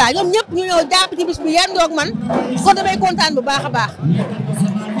bismillah ñoom ñëpp ñu ñëw jàpp ci bis bi yenn doog man kon damay kontaan bu baax a baax.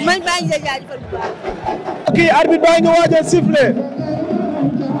 man maa ngi lay jaajëfal bu baax. kii arbitre baa ngi waaj a sifflé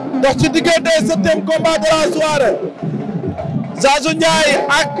dox ci diggante 7e combat de la soirée Zazu Ndiaye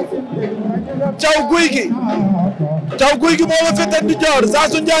ak Thiaw Gouye Gui. Thiaw Gouye Gui moo la féete ndijoor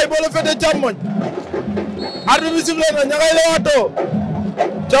Zazu Ndiaye moo la féete càmmoñ arbitre bi sifflé na ña ngay lewaatoo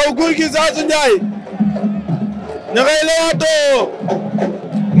Thiaw Gouye Gui Zazu Ndiaye ña ngay lewaatoo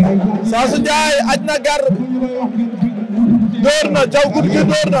Zazu Ndiaye aj na gar door na Thiaw Gouye Gui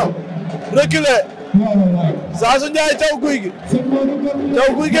door na reculé Zazu Ndiaye Thiaw Gouye Gui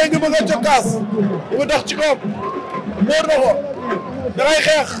ngi bëgg a cokkaas mu dox ci koom door na ko da ngay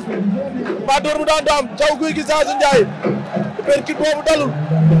xeex ba door mu daan am Thiaw Gouye Gui Zazu Ndiaye perkit boobu dalul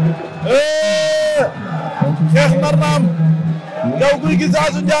xeex nar na am Thiaw Gouye Gui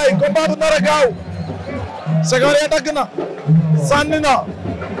Zazu Ndiaye combat bu nar a gaaw seconde ya dagg na sànni na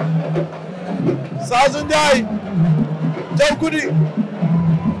Zazu Ndiaye Thiaw Gouye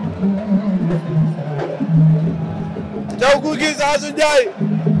Gui Zazu Ndiaye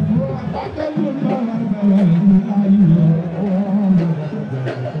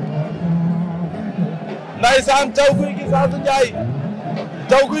ndaysaan Thiaw Gouye Gui Zazu Ndiaye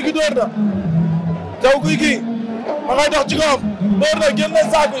Thiaw Gouye Gui door na Thiaw Gouye Gui ma ngay dox ci kawam door na génn na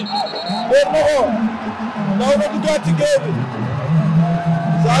saako yi door na ko daw na duggaat ci géew bi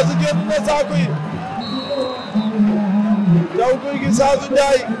Zazu génn na saako yi Thiaw Gouye Gui Zazu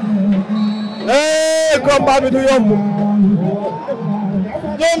Ndiaye combat bi du yomb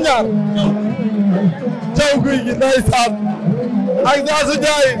ñoom ñaar Thiaw Gouye Gui ndeysaan ak Zazu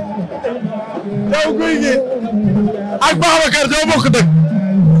Ndiaye Thiaw Gouye Gui ak Babacar ñoo bokk dëkk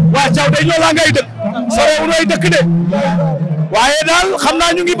waa Thiaw day loola ngay dëkk soo looy dëkk de waaye daal xam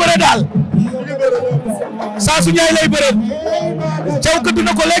naa ñu ngi bëre daal Zazu Ndiaye lay bëre Thiaw këdd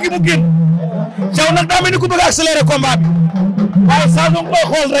na ko léegi mu génn Thiaw nag daa mel ni ku bëgg a accélérer combat bi waaye Zazu nga koy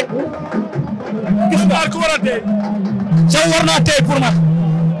xool rek gis nga ko war a tey Thiaw war naa tey pour man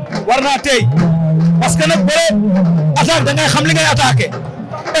war naa tey parce que nag bëre attaque da ngay xam li ngay attaqué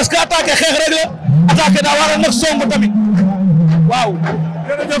est-ce que attaqué xeex rek la attaqué daa war a nag song tamit waaw.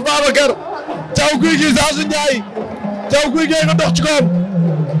 jërëjëf Babacar Thiaw Gouye Gui Zazu Ndiaye Thiaw Gouye Gui nga dox ci kawam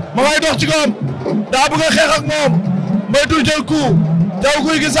ma ngay dox ci kawam daa bëgg a xeex ak moom moytul jël coup Thiaw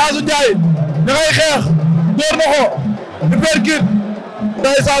Gouye Gui Zazu Ndiaye da ngay xeex door na ko di perkit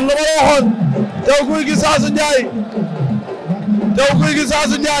ndeysaan la ma la waxoon Thiaw Gouye Gui Zazu Ndiaye Thiaw Gouye Gui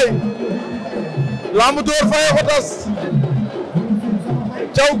Zazu Ndiaye lamb door faye ko tas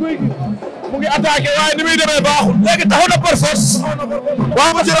Thiaw Gouye Gui mu ngi attaqué waaye ni muy demee baaxul léegi taxaw na par force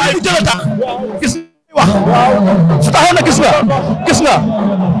waaw ma jël ay jël a tax gis wax su taxaw na gis nga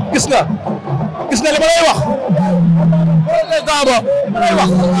li ma lay wax lay wax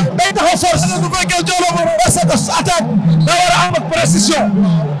day taxaw force bu fekkee joolo parce que attaque da war a am ak précision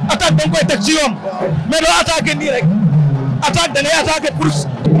attaque da nga koy teg ci yoon mais doo attaqué nii rek attaque da ngay attaqué pour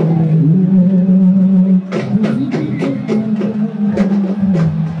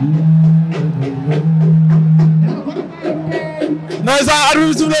ndeysaan arbitre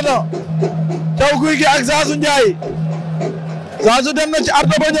bi sifflé na Thiaw Gouye Gui ak Zazu Ndiaye Zazu dem na ci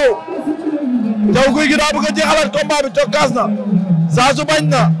ardo ba ñëw Thiaw Gouye Gui daa bëgg a jeexalaat combat bi tokkaas na Zazu bañ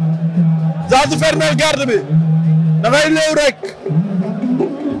na Zazu fermel garde bi da ngay léew rek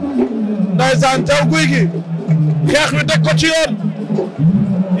ndeysaan Thiaw Gouye Gui xeex bi teg ko ci yoon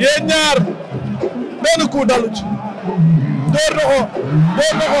yéen ñaar benn coup dalu ci door na ko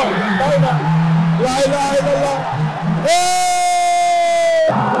daw na la ilaha illallah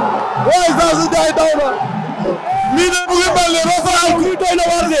waaye Zazu Ndiaye daw na lii de mu ngi mel ne Wassare kii doy na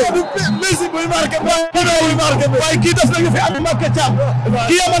war de Messi buy marqué waaye kii def nañu fi am marqué Thiam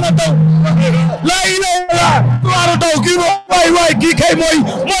kii ya mën a daw laa ilaaha war a daw kii waay kii kay mooy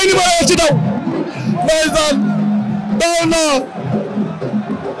numéro ci daw ndeysaan daw na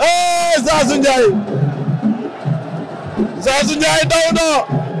Zazu Ndiaye daw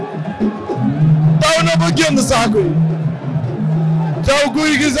na ba génn saako yi Thiaw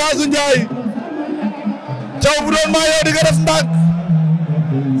Gouye Gui Zazu Ndiaye Thiaw bu doon maa yow di nga def ndànk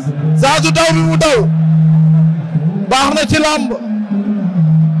Zazu daw bi mu daw baax na ci làmb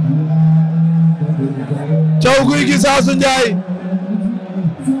Thiaw Gouye Gui Zazu Ndiaye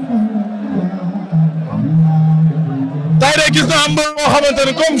tey de gis naa mbër moo xamante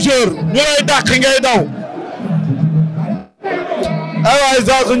ne comme joueur ñu lay dàq ngay daw ay waay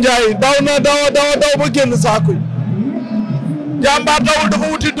Zazu Ndiaye daw na daw ba génn saako yi jàmbaar dawul dafa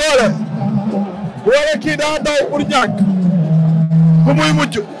wuti doole wala kii daa daw pour ñàkk fu muy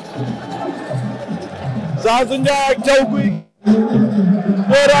mujj Zazu Ndiaye ak Thiaw Gouye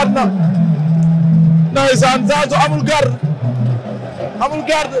dooraat na ndeysaan Zazu amul gar amul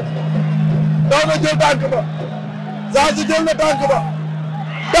garde daw na jël tànk ba Zazu jël na tànk ba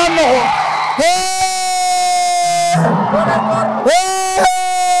daan na ko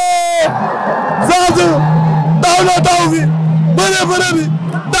Zazu daw na daw bi bëre bi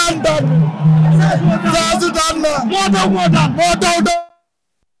daan Zazu daan na moo daw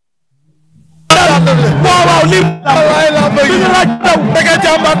waaw lim waay la bëgg ñu laaj daw da nga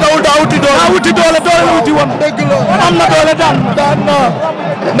jàmbaar dawul daa wuti doole la wuti woon dëgg la am na doole daan na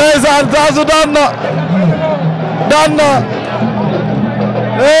ndeysaan Zazu daan na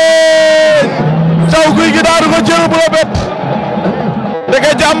taw guy gi daanu ko jël bu la bett da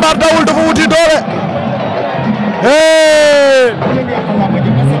nga jàmbaar dawul dafa wuti doole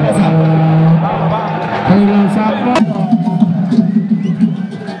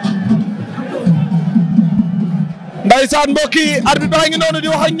Ndeysaan mbokk yi arbitre baa ngi noonu di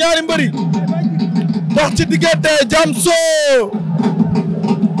wax ak ñaari mbëri dox ci diggante Jamso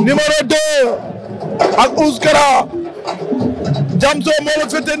numéro 2 ak Ouskara Jamso moo la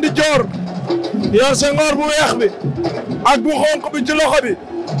féete ndijoor yor sengoor bu weex bi ak bu xonq bi ci loxo bi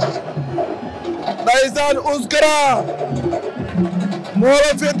Ndeysaan Ouskara moo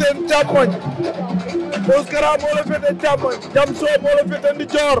la féete càmmoñ Jamso moo la féete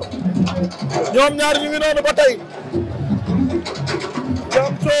ndijoor ñoom ñaar ñu ngi noonu ba tey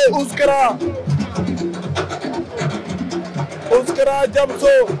Jamso Ouskara Jamso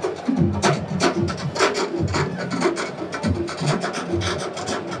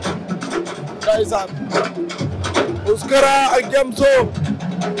ndeysaan Ouskara ak Jamso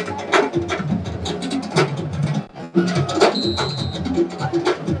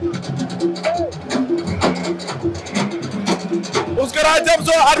Ouskara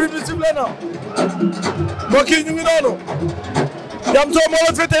Jamso arbitre bi sifflé na mbokk yi ñu ngi noonu Jamso moo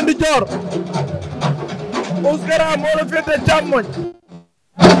la féete ndijoor Ouskara moo la féete càmmoñ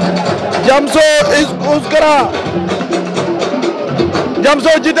Jamso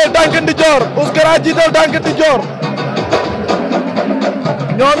jiital tànk ndijoor Ouskara jiital tànk ndijoor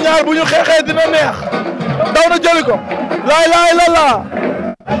ñoom ñaar bu ñu xeexee dina neex daw na jëli ko laay la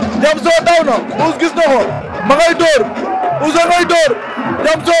Jamso daw na Ous gis na ko ma ngay dóor Ous a ngay dóor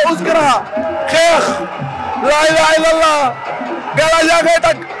Jamso Ouskara xeex laay la galaaj yaa ngay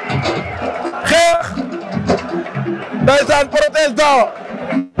tag xeex ndeysaan protège daaw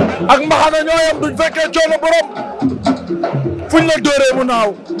ak mbaxana ñooyam duñ fekkee coono borom fuñ la dóoree mu naaw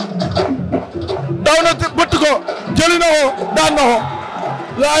daw na bëtt ko jëli na ko daan na ko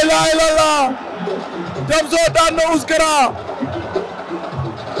laay la Jamso daan na Ouskara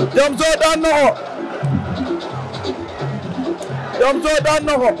Jamso daan na ko Jamso daan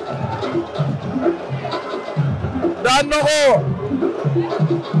na ko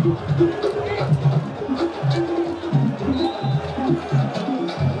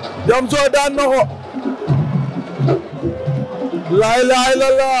Jamso daan na ko laa ilaaha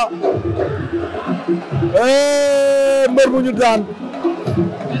illallaah mbër bu ñu daan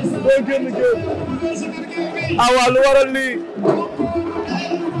doo génn génn awa lu waral lii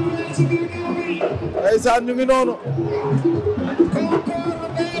ndeysaan ñu ngi noonu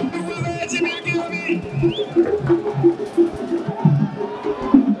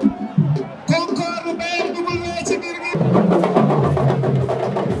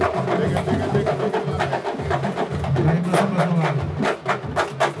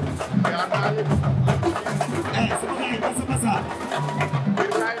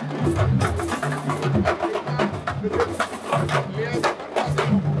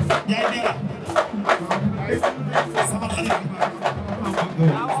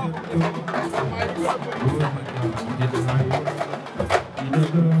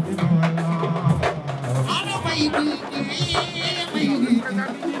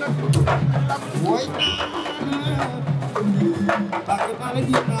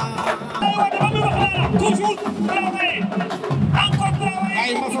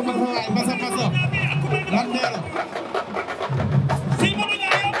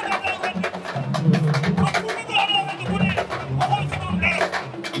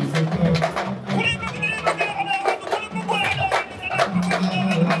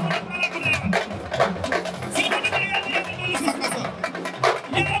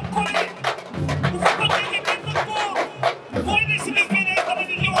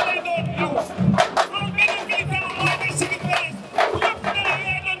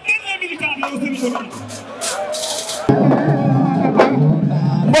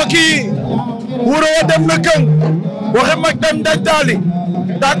mbokk yi wuro wa dem na këng waxe mag dem daj taali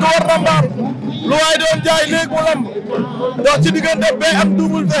tànk war na mbaam lu waay doon jaay léegi mu lamb dox ci diggante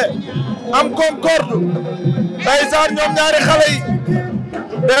BMW am Concorde ndeysaan ñoom ñaari xale yi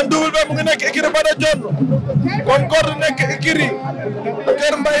BMW mu ngi nekk écurie Bada Dione Concorde nekk écurie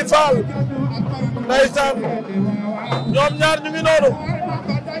Kër Mbaye Fall ndeysaan ñoom ñaar ñu ngi noonu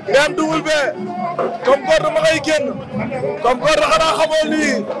BMW Concorde ma ngay génn Concorde xanaa xamoo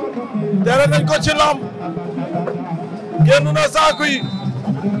lii tere nañ ko ci lamb génn na saaku yi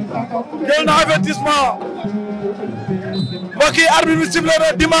jël na avertissement mbokk yi arbitre bi sifflé na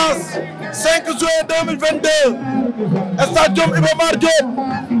dimanche 5 juin 2022 stade Iba Mar Diop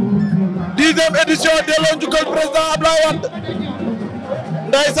 10e édition delloo njukkal président Abdoulaye Wade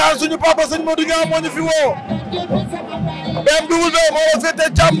ndeysaan suñu papa sëñ Modou Niang moo ñu fi woo BMW moo la féete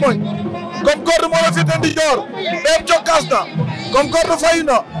càmmoñ Concorde moo la féete ndijoor BM cokkaas na Concorde fayu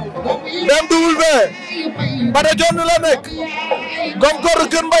na BMW Bada Dione la nekk Concorde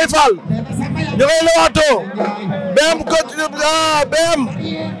Kër Mbaye Fall ñu ngay lewaatoo BM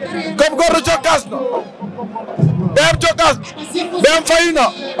Concorde cokkaas na BM cokkaas BM fayu na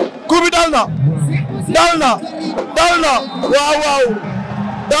coup bi dal na waaw waaw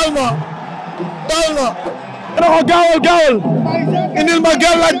dal na ko gaawal indil ma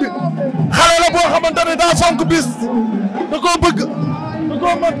gàllaaj bi xale la boo xamante ne daa fonk bis da koo bëgg da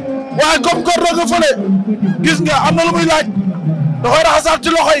koo mën waaye Concorde nga fële gis nga am na lu muy laaj da koy raxasaat ci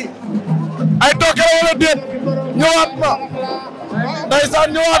loxo yi ay tooke la wala déet ñëwaat na ndeysaan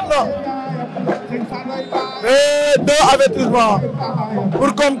ñëwaat na deux avertissements pour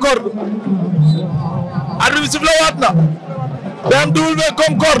Concorde arbitre bi sifflé waat na BMW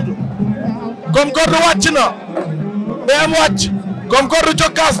Concorde wàcc na BM wàcc Concorde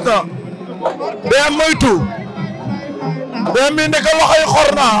cokkaas na BM moytu BM mi nekk loxo yi xor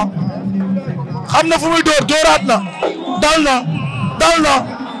na xam na fu muy dóoraat na dal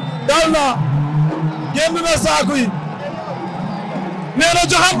na génn na saaku yi nee na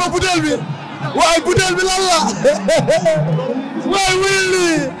joxaat ma butéel bi waaye butéel bi lan la waaye wuyul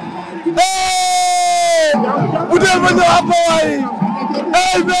lii butéel ba ñëwaat na waaye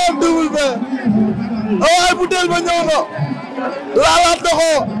BMW waaye butéel ba ñëw na laalaat na ko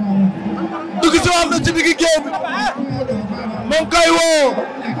dugg si waat na ci digg géew bi moom kay woo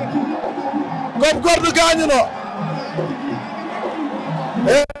Concorde gaañu na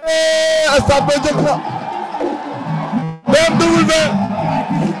stade ba jóg na BMW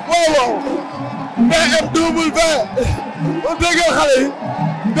waaw BMW o dégg xale yi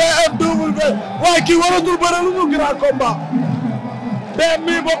BMW waaye kii waratul bëre lu mu grand combat BM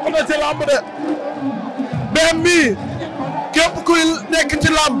mi bokk na ci lamb de BM mi képp kuy nekk ci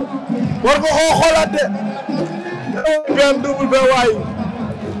lamb war nga koo xoolaat de BMW waaye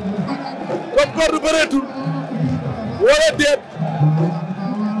Concorde bëreetul wala déet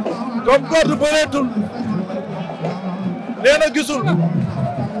Concorde bëreetul nee na gisul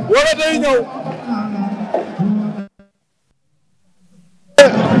wala day ñëw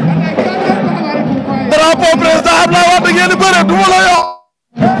drapeau président Abdoulaye Wade ngeen di bëre du ma la yow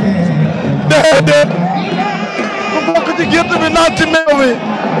déedéet ku bokk ci gerte bi naan ci meew mi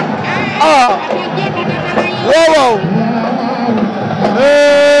waaw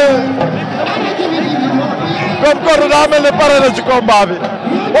Concorde daa mel ni pare na ci combat bi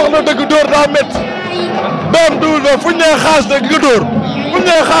wax na dëgg dóor daa métti BMW fu ñu nee xaas nag nga dóor fu ñu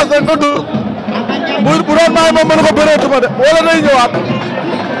nee xaas nag nga dóor bu doon maay moom mën ko bëreetuma de wala day ñëwaat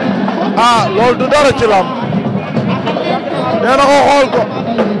loolu du dara ci lam nee na ko xool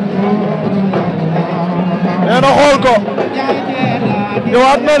ko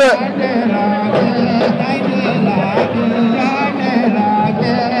ñëwaat na de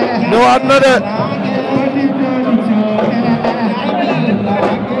ñëwaat na de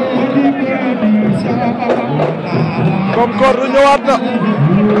Concorde ñëwaat na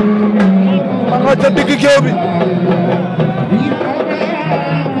ma nga ca digg géew bi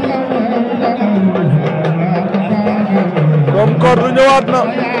Concorde ñëwaat na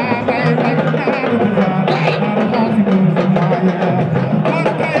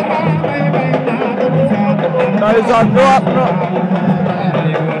ndeysaan ñëwaat na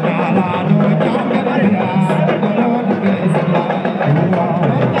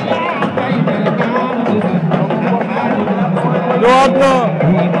ñëwaat na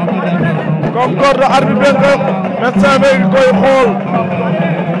Concorde arbitre bi médecin bi ngi koy xool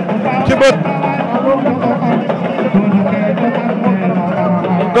ci bët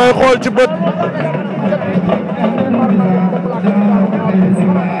koy xool ci bët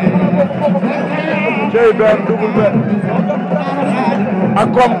cey BMW ak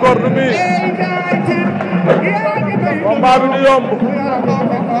Concorde mi combat bi du yomb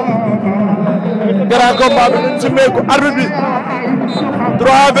grand combat bi duñ si meeku arbitre bi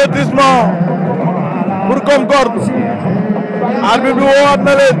 3 avertissement pour Concorde arbitre bi woowaat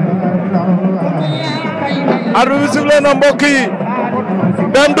na leen arbitre bi sifflé na mbokk yi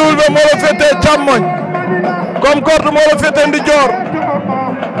BMW moo la féetee càmmoñ Concorde moo la féetee ndijoor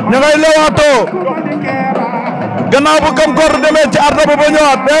ña ngay lewaatoo gannaaw bu Concorde demee ci arta ba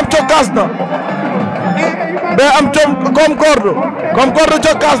ñëwaat BM cokkaas na BM Concorde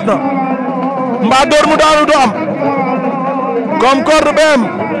cokkaas na mbaa door mu daanu du am Concorde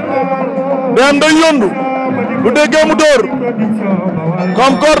BM day yondu bu déggee mu door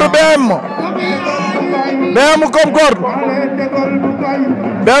Concorde BM Concorde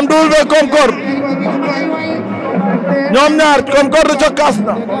BMW Concorde ñoom ñaar Concorde cokkaas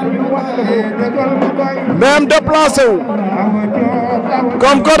na BM déplacé wu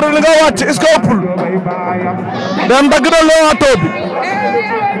Concorde li nga wàcc est-ce que ëppul BM dagg na lewaatoo bi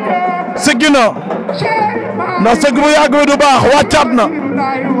siggi na ndax sëgg bu yàgg bi du baax wàccaat na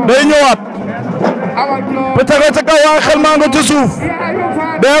day ñëwaat peut-être ca kaw waaye xel maa nga ci suuf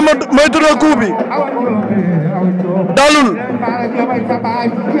BM moytu na coup bi dalul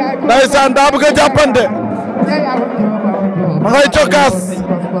ndeysaan daa bëgg a jàppante ma ngay cokkaas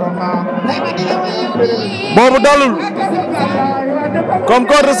boobu dalul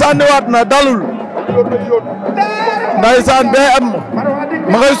Concorde sànniwaat na dalul ndeysaan BM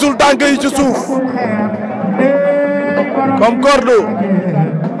ma ngay sul tànk yi ci suuf Concorde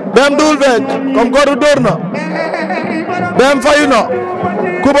BMW Concorde dóor na BM fayu na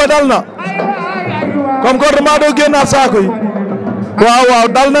kuba dal na Concorde maa doo génnaat saako yi waaw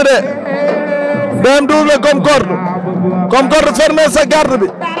dal na de BMW Concorde fermé sa garde bi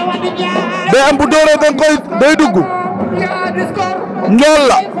BM bu dóoree da koy day dugg njool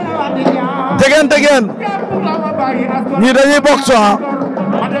la tegeen ñii dañuy boxe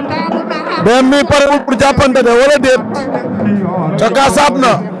BM mi pare pour jàppante de wala déet cokaasaat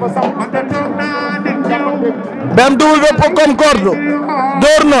na BMW Concorde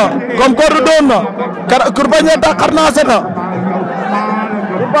door na Concorde door na kurbañe taxarnaase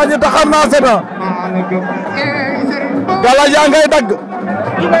na gala yaa ngay dagg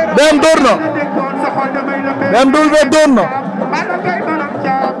BM door na BMW door na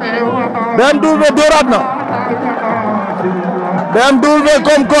BMW dooraat na BMW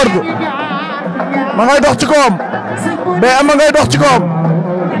Concorde ma ngay dox ci kawam BM ma ngay dox ci kawam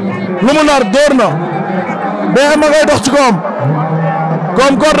lu mu nar door na BM ma ngay dox ci kawam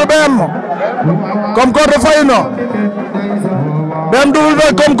Concorde BM Concorde fayu na BMW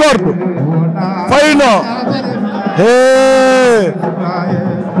Concorde fayu na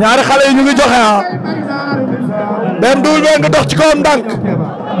ñaari xale yi ñu ngi joxe BMW nga dox ci kawam ndànk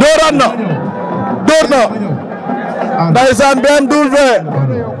dooraat na door na ndaysaan BMW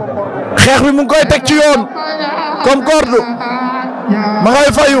xeex bi mu ngi koy teg ci yoon Concorde ma ngay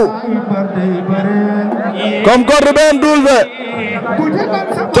fayu Concorde BMW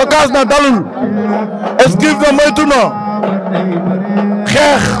cokkaas na dalul esquive na moytu na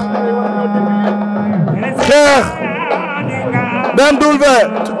xeex BMW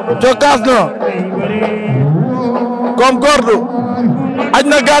cokkaas na Concorde aj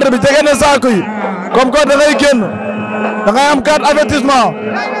na garde bi jege na saako yi Concorde da ngay génn da ngay am 4 avertissement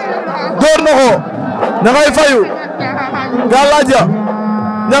door na ko da ngay fayu gàllaaja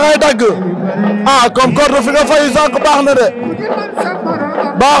da ngay dagg Concorde fi nga fayu sànq baax na de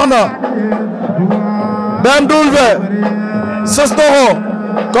baax na BMW sës na ko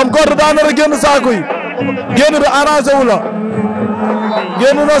Concorde daa nar a génn saako yi génn bi arrangé wu la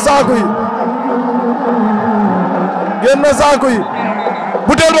génn na saako yi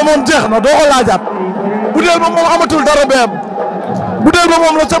butéel ba moom jeex na doo ko laajaat butéel ba moom amatul dara BM butéel ba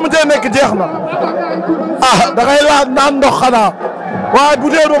moom la sama jee nekk jeex na da ngay laaj naan ndox xanaa waaye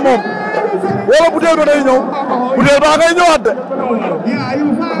butéel ba moom wala butéel ba day ñëw butéel baa ngay ñëwaat de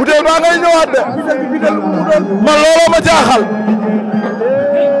man looloo ma jaaxal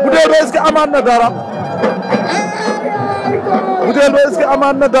butéel ba est-ce que amaat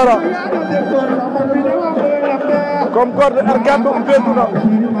na dara Concorde R4 ba ubbeeku na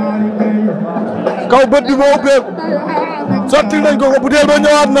kaw bët bi moo ubbeeku sotti nañ ko butéel ba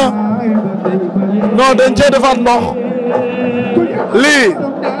ñëwaat na non dañ cee defaat ndox lii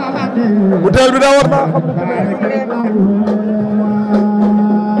butéel bi da war naa xam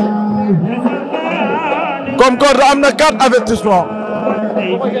Concorde am na 4 avertissement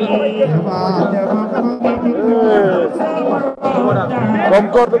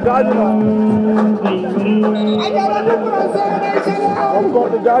Concorde gaañu na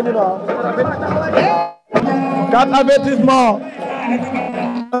Concorde gaañu na 4 avertissement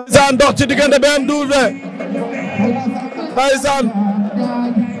ndeysaan dox ci diggante BMW ndeysaan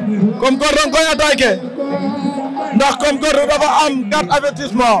Concorde danga koy attaqué ndax Concorde dafa am 4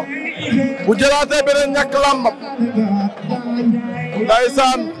 avertissement bu jëlaatee beneen ñàkk làmbam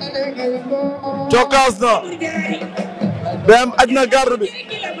ndeysaan cokkaas na BM aj na garde bi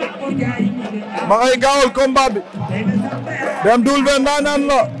ma ngay gaawal combat bi BMW ndaanaan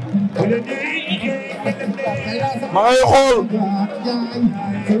la ma ngay xool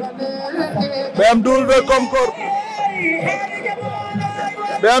BMW Concorde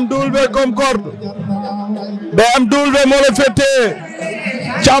BMW Concorde BMW moo la féetee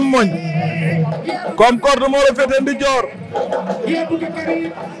càmmoñ Concorde moo la féetee ndijoor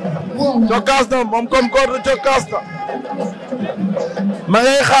cokkaas na moom Concorde cokkaas na ma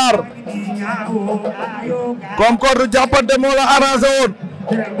ngay xaar Concorde jàppante moo la arrangé woon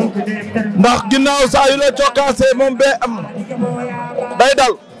ndax ginnaaw saa yu la cokkaasee moom BM day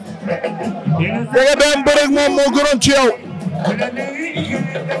dal dégg BM bëreeg moom moo gënoon ci yow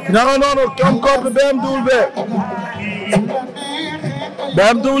ña nga noonu Concorde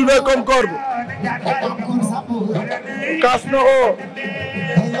BMW Concorde kaas na ko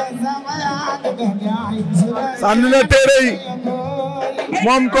sànni na téere yi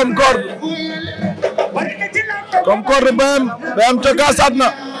moom Concorde BM cokkaasaat na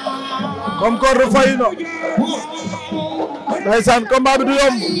Concorde fayu na ndeysaan combat bi du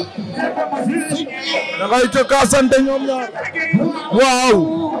yomb da ngay cokkaasante ñoom ñaar waaw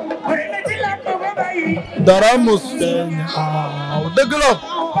dara mus ñaaw dëgg la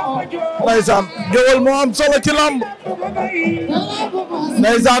ndeysaan géwël moo am solo ci lamb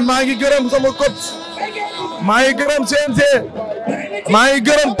ndeysaan maa ngi gërëm sama coach maa ngi gërëm CNG maa ngi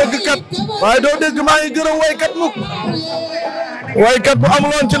gërëm tëggkat waaye doo dégg maa ngi gërëm waykat mukk waykat bu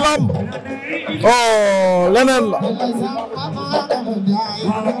amuloon ci lamb oh leneen la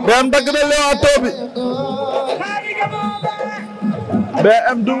BM dagg na leewtoo bi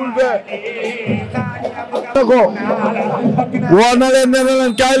BMW ko woo na leen nee na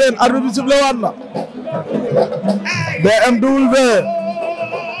leen kaay leen arbitre bi sifflé waat na BMW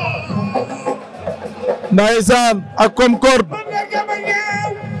ndeysaan ak Concorde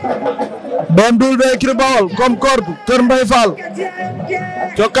BMW kiri Bawol Concorde Kër Mbay Fall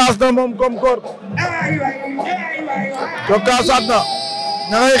cokkaas na moom Concorde cokkaasaat na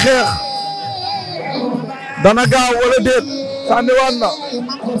ña ngay xeex dana gaaw wala déet sànni waat na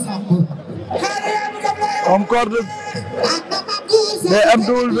Concorde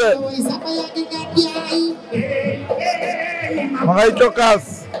BMW ma ngay cokkaas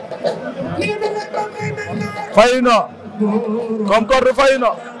fayu na Concorde fayu na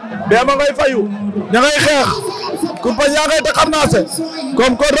BM ma ngay fayu ña ngay xeex kumpa yaa ngay taxarnaase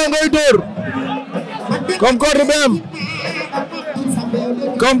Concorde ngay dóor Concorde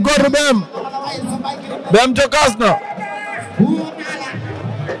BM cokkaas na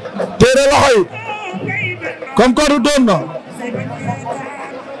téere loxo yi Concorde doon na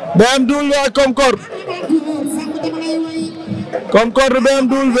BMW ak Concorde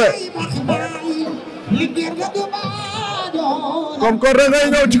BMW Concorde ngay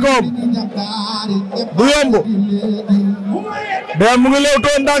ñëw ci koom bu yomb BM mu ngi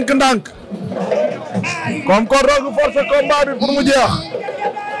lewtoo ndànk-ndànk Concorde ngi forcé combat bi pour mu jeex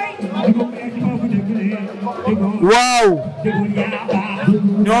waaw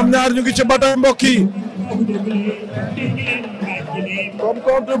ñoom ñaar ñu ngi ci bataay mbokk yi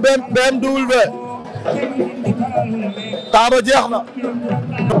Concorde BMW taaba jeex na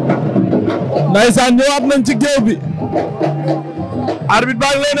ndaysaan ñëwaat nañ ci géew bi arbitre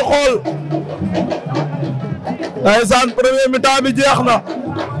baa ngi leen di xool ndaysaan premier mi-temps bi jeex na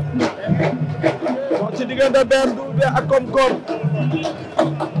ci diggante BMW ak Concorde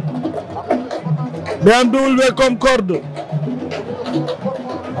BMW Concorde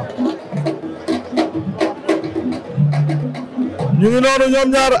ñu ngi noonu ñoom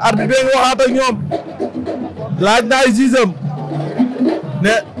ñaar arbitre bi ngi waxaat ak ñoom laaj na ay sixième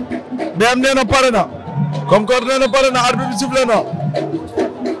ne BM nee na pare na Concorde nee na pare na arbitre bi sifflé na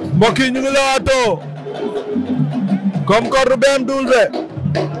mbokk yi ñu ngi lewaatoo Concorde BMW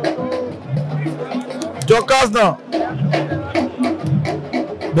cokkaas na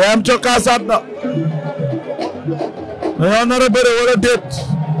BM cokkaasaat na dañoo nar a bëre wala déet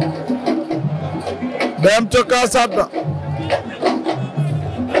BM cokkaasaat na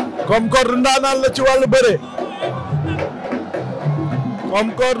Concorde ndaanaan la ci wàllu bëre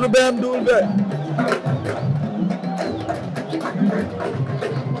Concorde BMW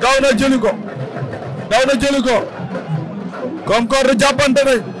daw na jëli ko Concorde jàppante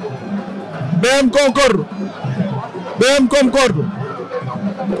nañ BM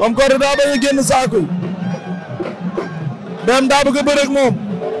Concorde daa bañ a génn saako yi BM daa bëgg a bëre ak moom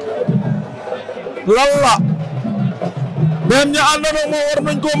lan la même ñi àndandoo moom war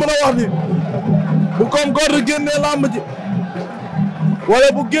nañ koo mën a wax ni bu Concorde génnee làmb ji wala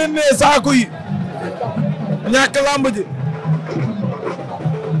bu génnee saako yi ñàkk làmb ji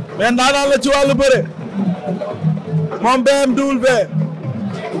mais ndaanaan la ci wàllu bëre moom BMW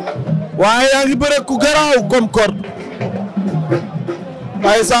waaye yaa ngi bëre ku garaaw Concorde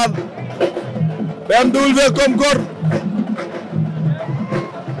ndeysaan BMW Concorde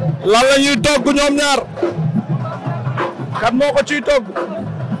lan la ñuy togg ñoom ñaar kan moo ko ciy togg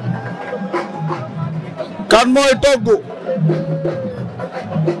kan mooy togg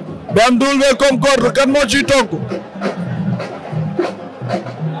BMW Concorde kan moo ciy togg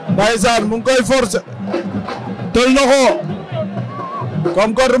ndeysaan mu ngi koy forcer tël na ko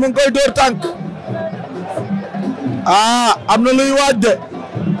Concorde mu ngi koy dóor tànk am na luy waaj de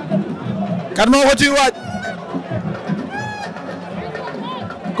kan moo ko ciy waaj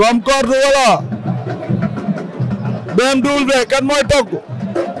Concorde wala BMW kan mooy togg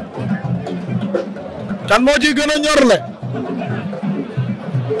kan moo ciy gën a ñorle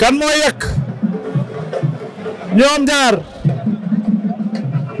kan mooy yekk ñoom ñaar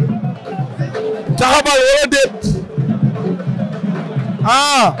taxabal wala déet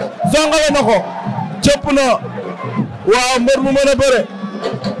zongale na ko cëpp na waaw mbër mu mën a bëre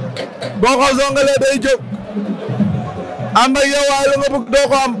boo ko zongalee day jóg ànd ak yow waaye lu nga bëgg doo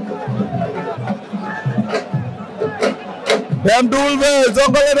ko am BMW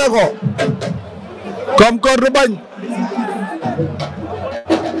zongale na ko Concorde bañ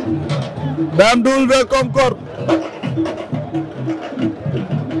BMW Concorde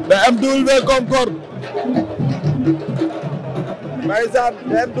ndeysaan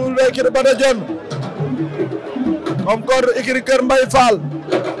BMW kiri bada jon Concorde ikiri kër Mbay Fall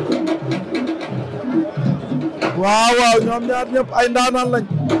waaw ñoom ñaar ñëpp ay ndaanaan lañ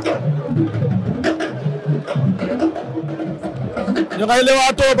ñu ngay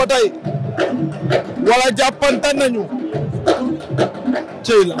lewaatoo ba tey wala jàppante nañu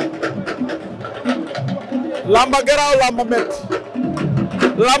cey la lamba garaaw lamba metti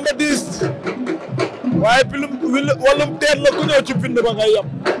lamba diis waaye pilum walum teen la ku ñëw ci pind ba ngay yam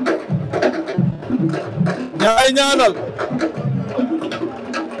ñaay ñaanal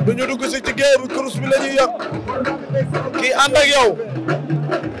duñu dugg si ci géew bi kurus bi la ñuy yokk kii ànd ak yow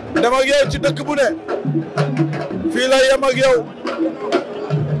dem ak yow ci dëkk bu ne fii la yem ak yow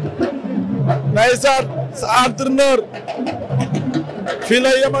ndeysaan sa entraîneur fii la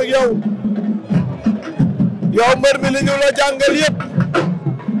yem ak yow yow mbër mi li ñu la jàngal yëpp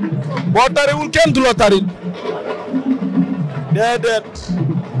boo tariwul kenn du la taril déedéet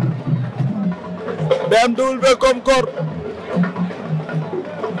BMW Concorde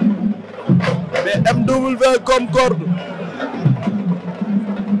BMW Concorde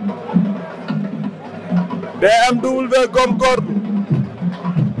BMW Concorde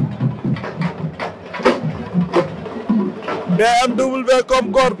BMW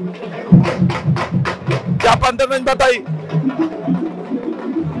Concorde jàppante nañ ba tey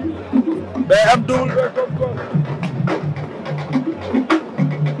BMW Concorde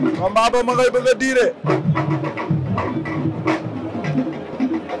combat ba ma ngay bëgg a diire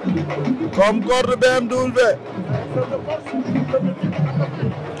Concorde BMW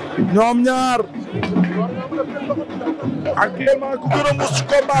ñoom ñaar actuellement ku gën a mus ci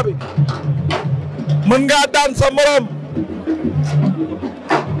combat bi mën ngaa daan sa morom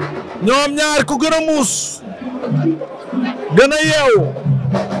ñoom ñaar ku gën a muus gën a yeewu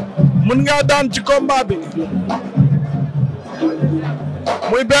mën ngaa daan ci combat bi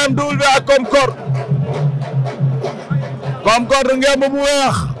muy BMW ak Concorde ngemb bu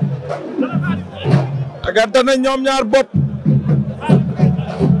weex tegante na ñoom ñaar bopp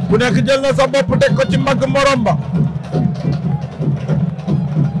ku nekk jël na sa bopp teg ko ci mbagg morom ba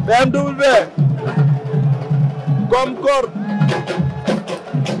BMW Concorde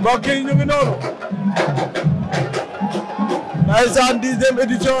mbokk yi ñu ngi noonu ndeysaan 10e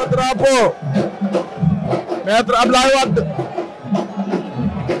édition drapeau maître Ablaye Wade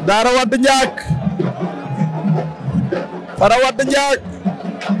Daara Wade Ndiak Fara Wade Ndiak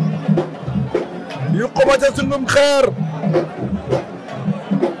yu xoma ca sungum xeer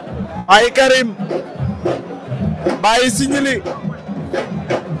ay Karim bàyyi siñili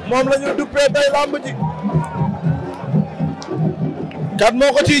moom la ñu duppee tey lamb ji kan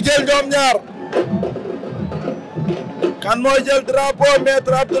moo ko ciy jël ñoom ñaar kan mooy jël drapeau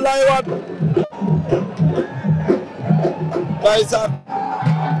maître Abdoulaye Wade ndeysaan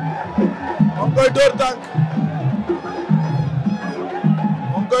moom koy dóor tànk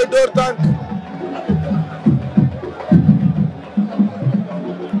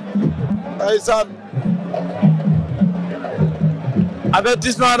ndeysaan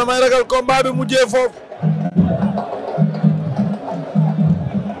avertissement damay ragal combat bi mujjee foofu.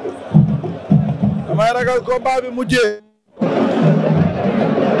 damay ragal combat bi mujjee.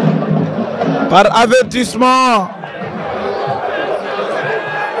 par avertissement.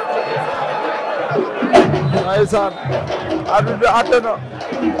 ndeysaan arbitre bi àtte na.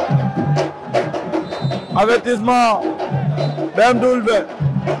 avertissement. BMW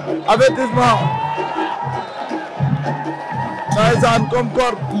avertissement. ndeysaan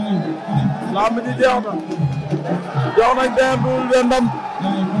Concorde. lamb ji jeex na. jox nañ BMW ndam.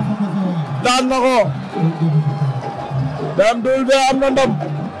 daan na ko. BMW am na ndam.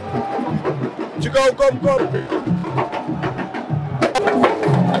 ci kaw Concorde.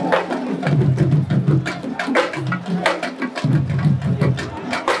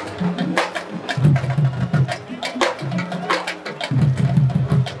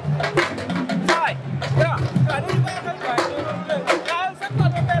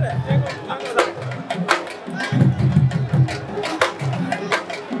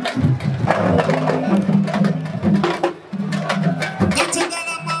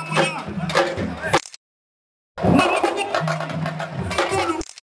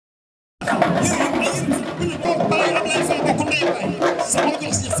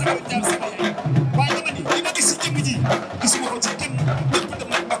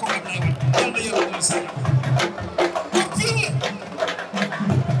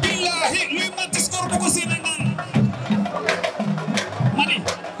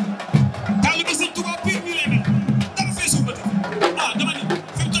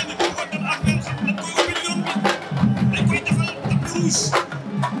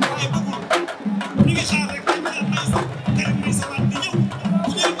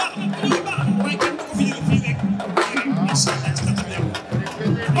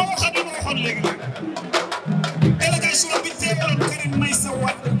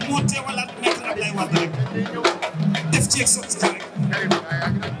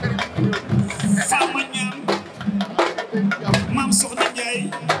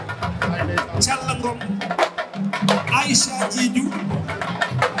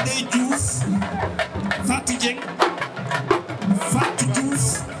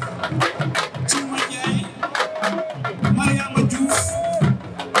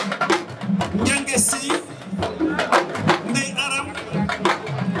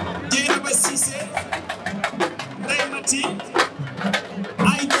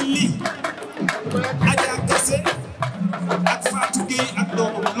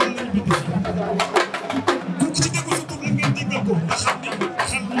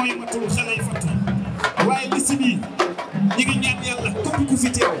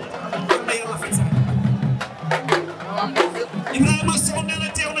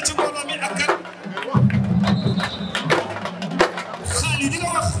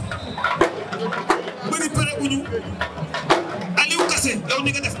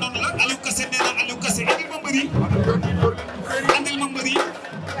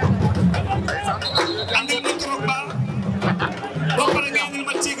 andil ma drogba ba pare nga andil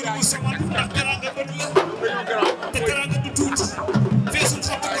ma tigre bu somone ndax teranga bët la te teranga du tuuti feesul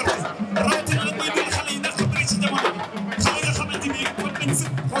xottu korte rawatina la muy jël xale yi ndax bëri ci jamono bi xale nga xamante ni kon nañ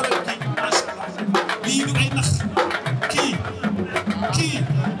sëpp xoolal kii macha allah lii du ay nax kii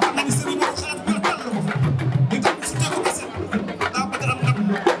xam na ni sëriñ moo xalaat bi tàll ko di tax fu teeku kese daa bëgg am ndam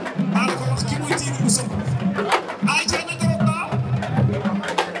maa la ko wax kii mooy tigre bu somone ay ca na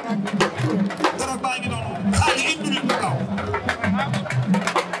drogba ngi noonu xaali une minute bu gaaw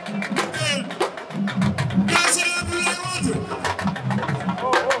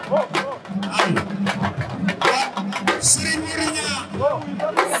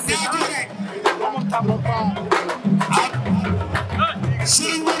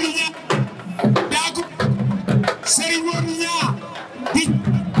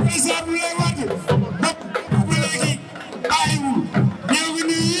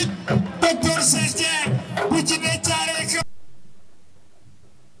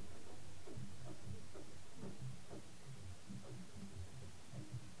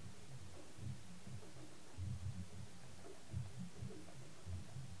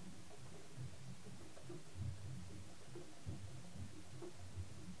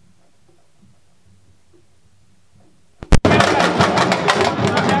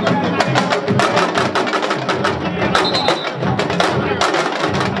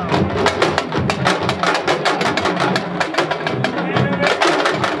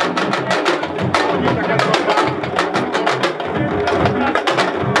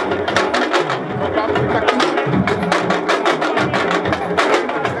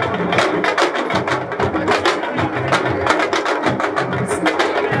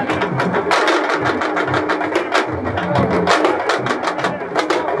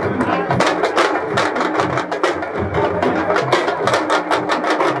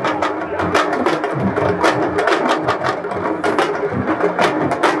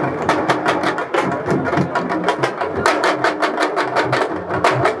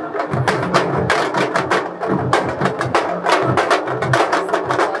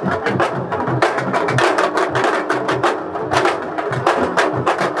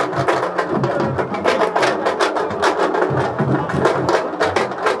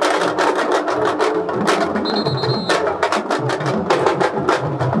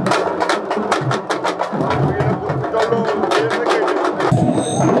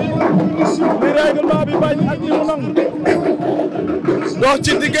combat bi bañ ak li mu nangu dox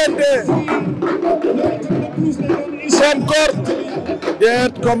ci diggante Concorde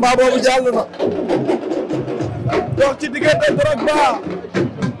déet combat boobu jàll na dox ci diggante drogba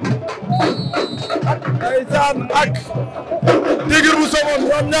ndeysaan ak tigre bu somone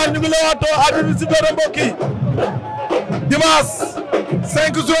ñoom ñaar ñu ngi leewaatoo arbitre bi sifflé na mbokk yi dimanche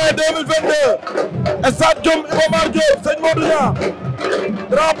 5 juin 2022 stade Iba Mar Diop sëñ Modou Niang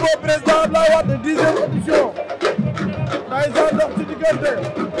drapeau président Abdoulaye Wade 10e édition ndeysaan dox ci diggante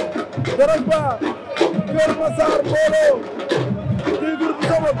drogba Kër Massar mbooloo tigre bu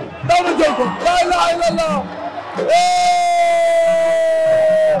somone daw na jël ko la ilaha illallah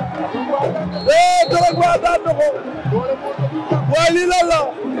drogba daan na ko waaye lii lan la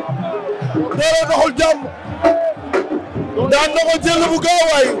doole doxul jàmm daan na ko jël bu gaaw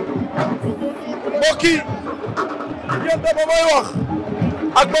waay mbokk yi diggante ba may wax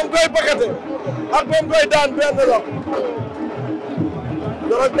ak ba mu koy pakate ak ba mu koy daan benn la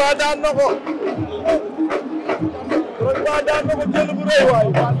drogba daan na ko drogba daan na ko jël bu rëy waay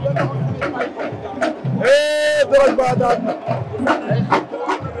drogba daan na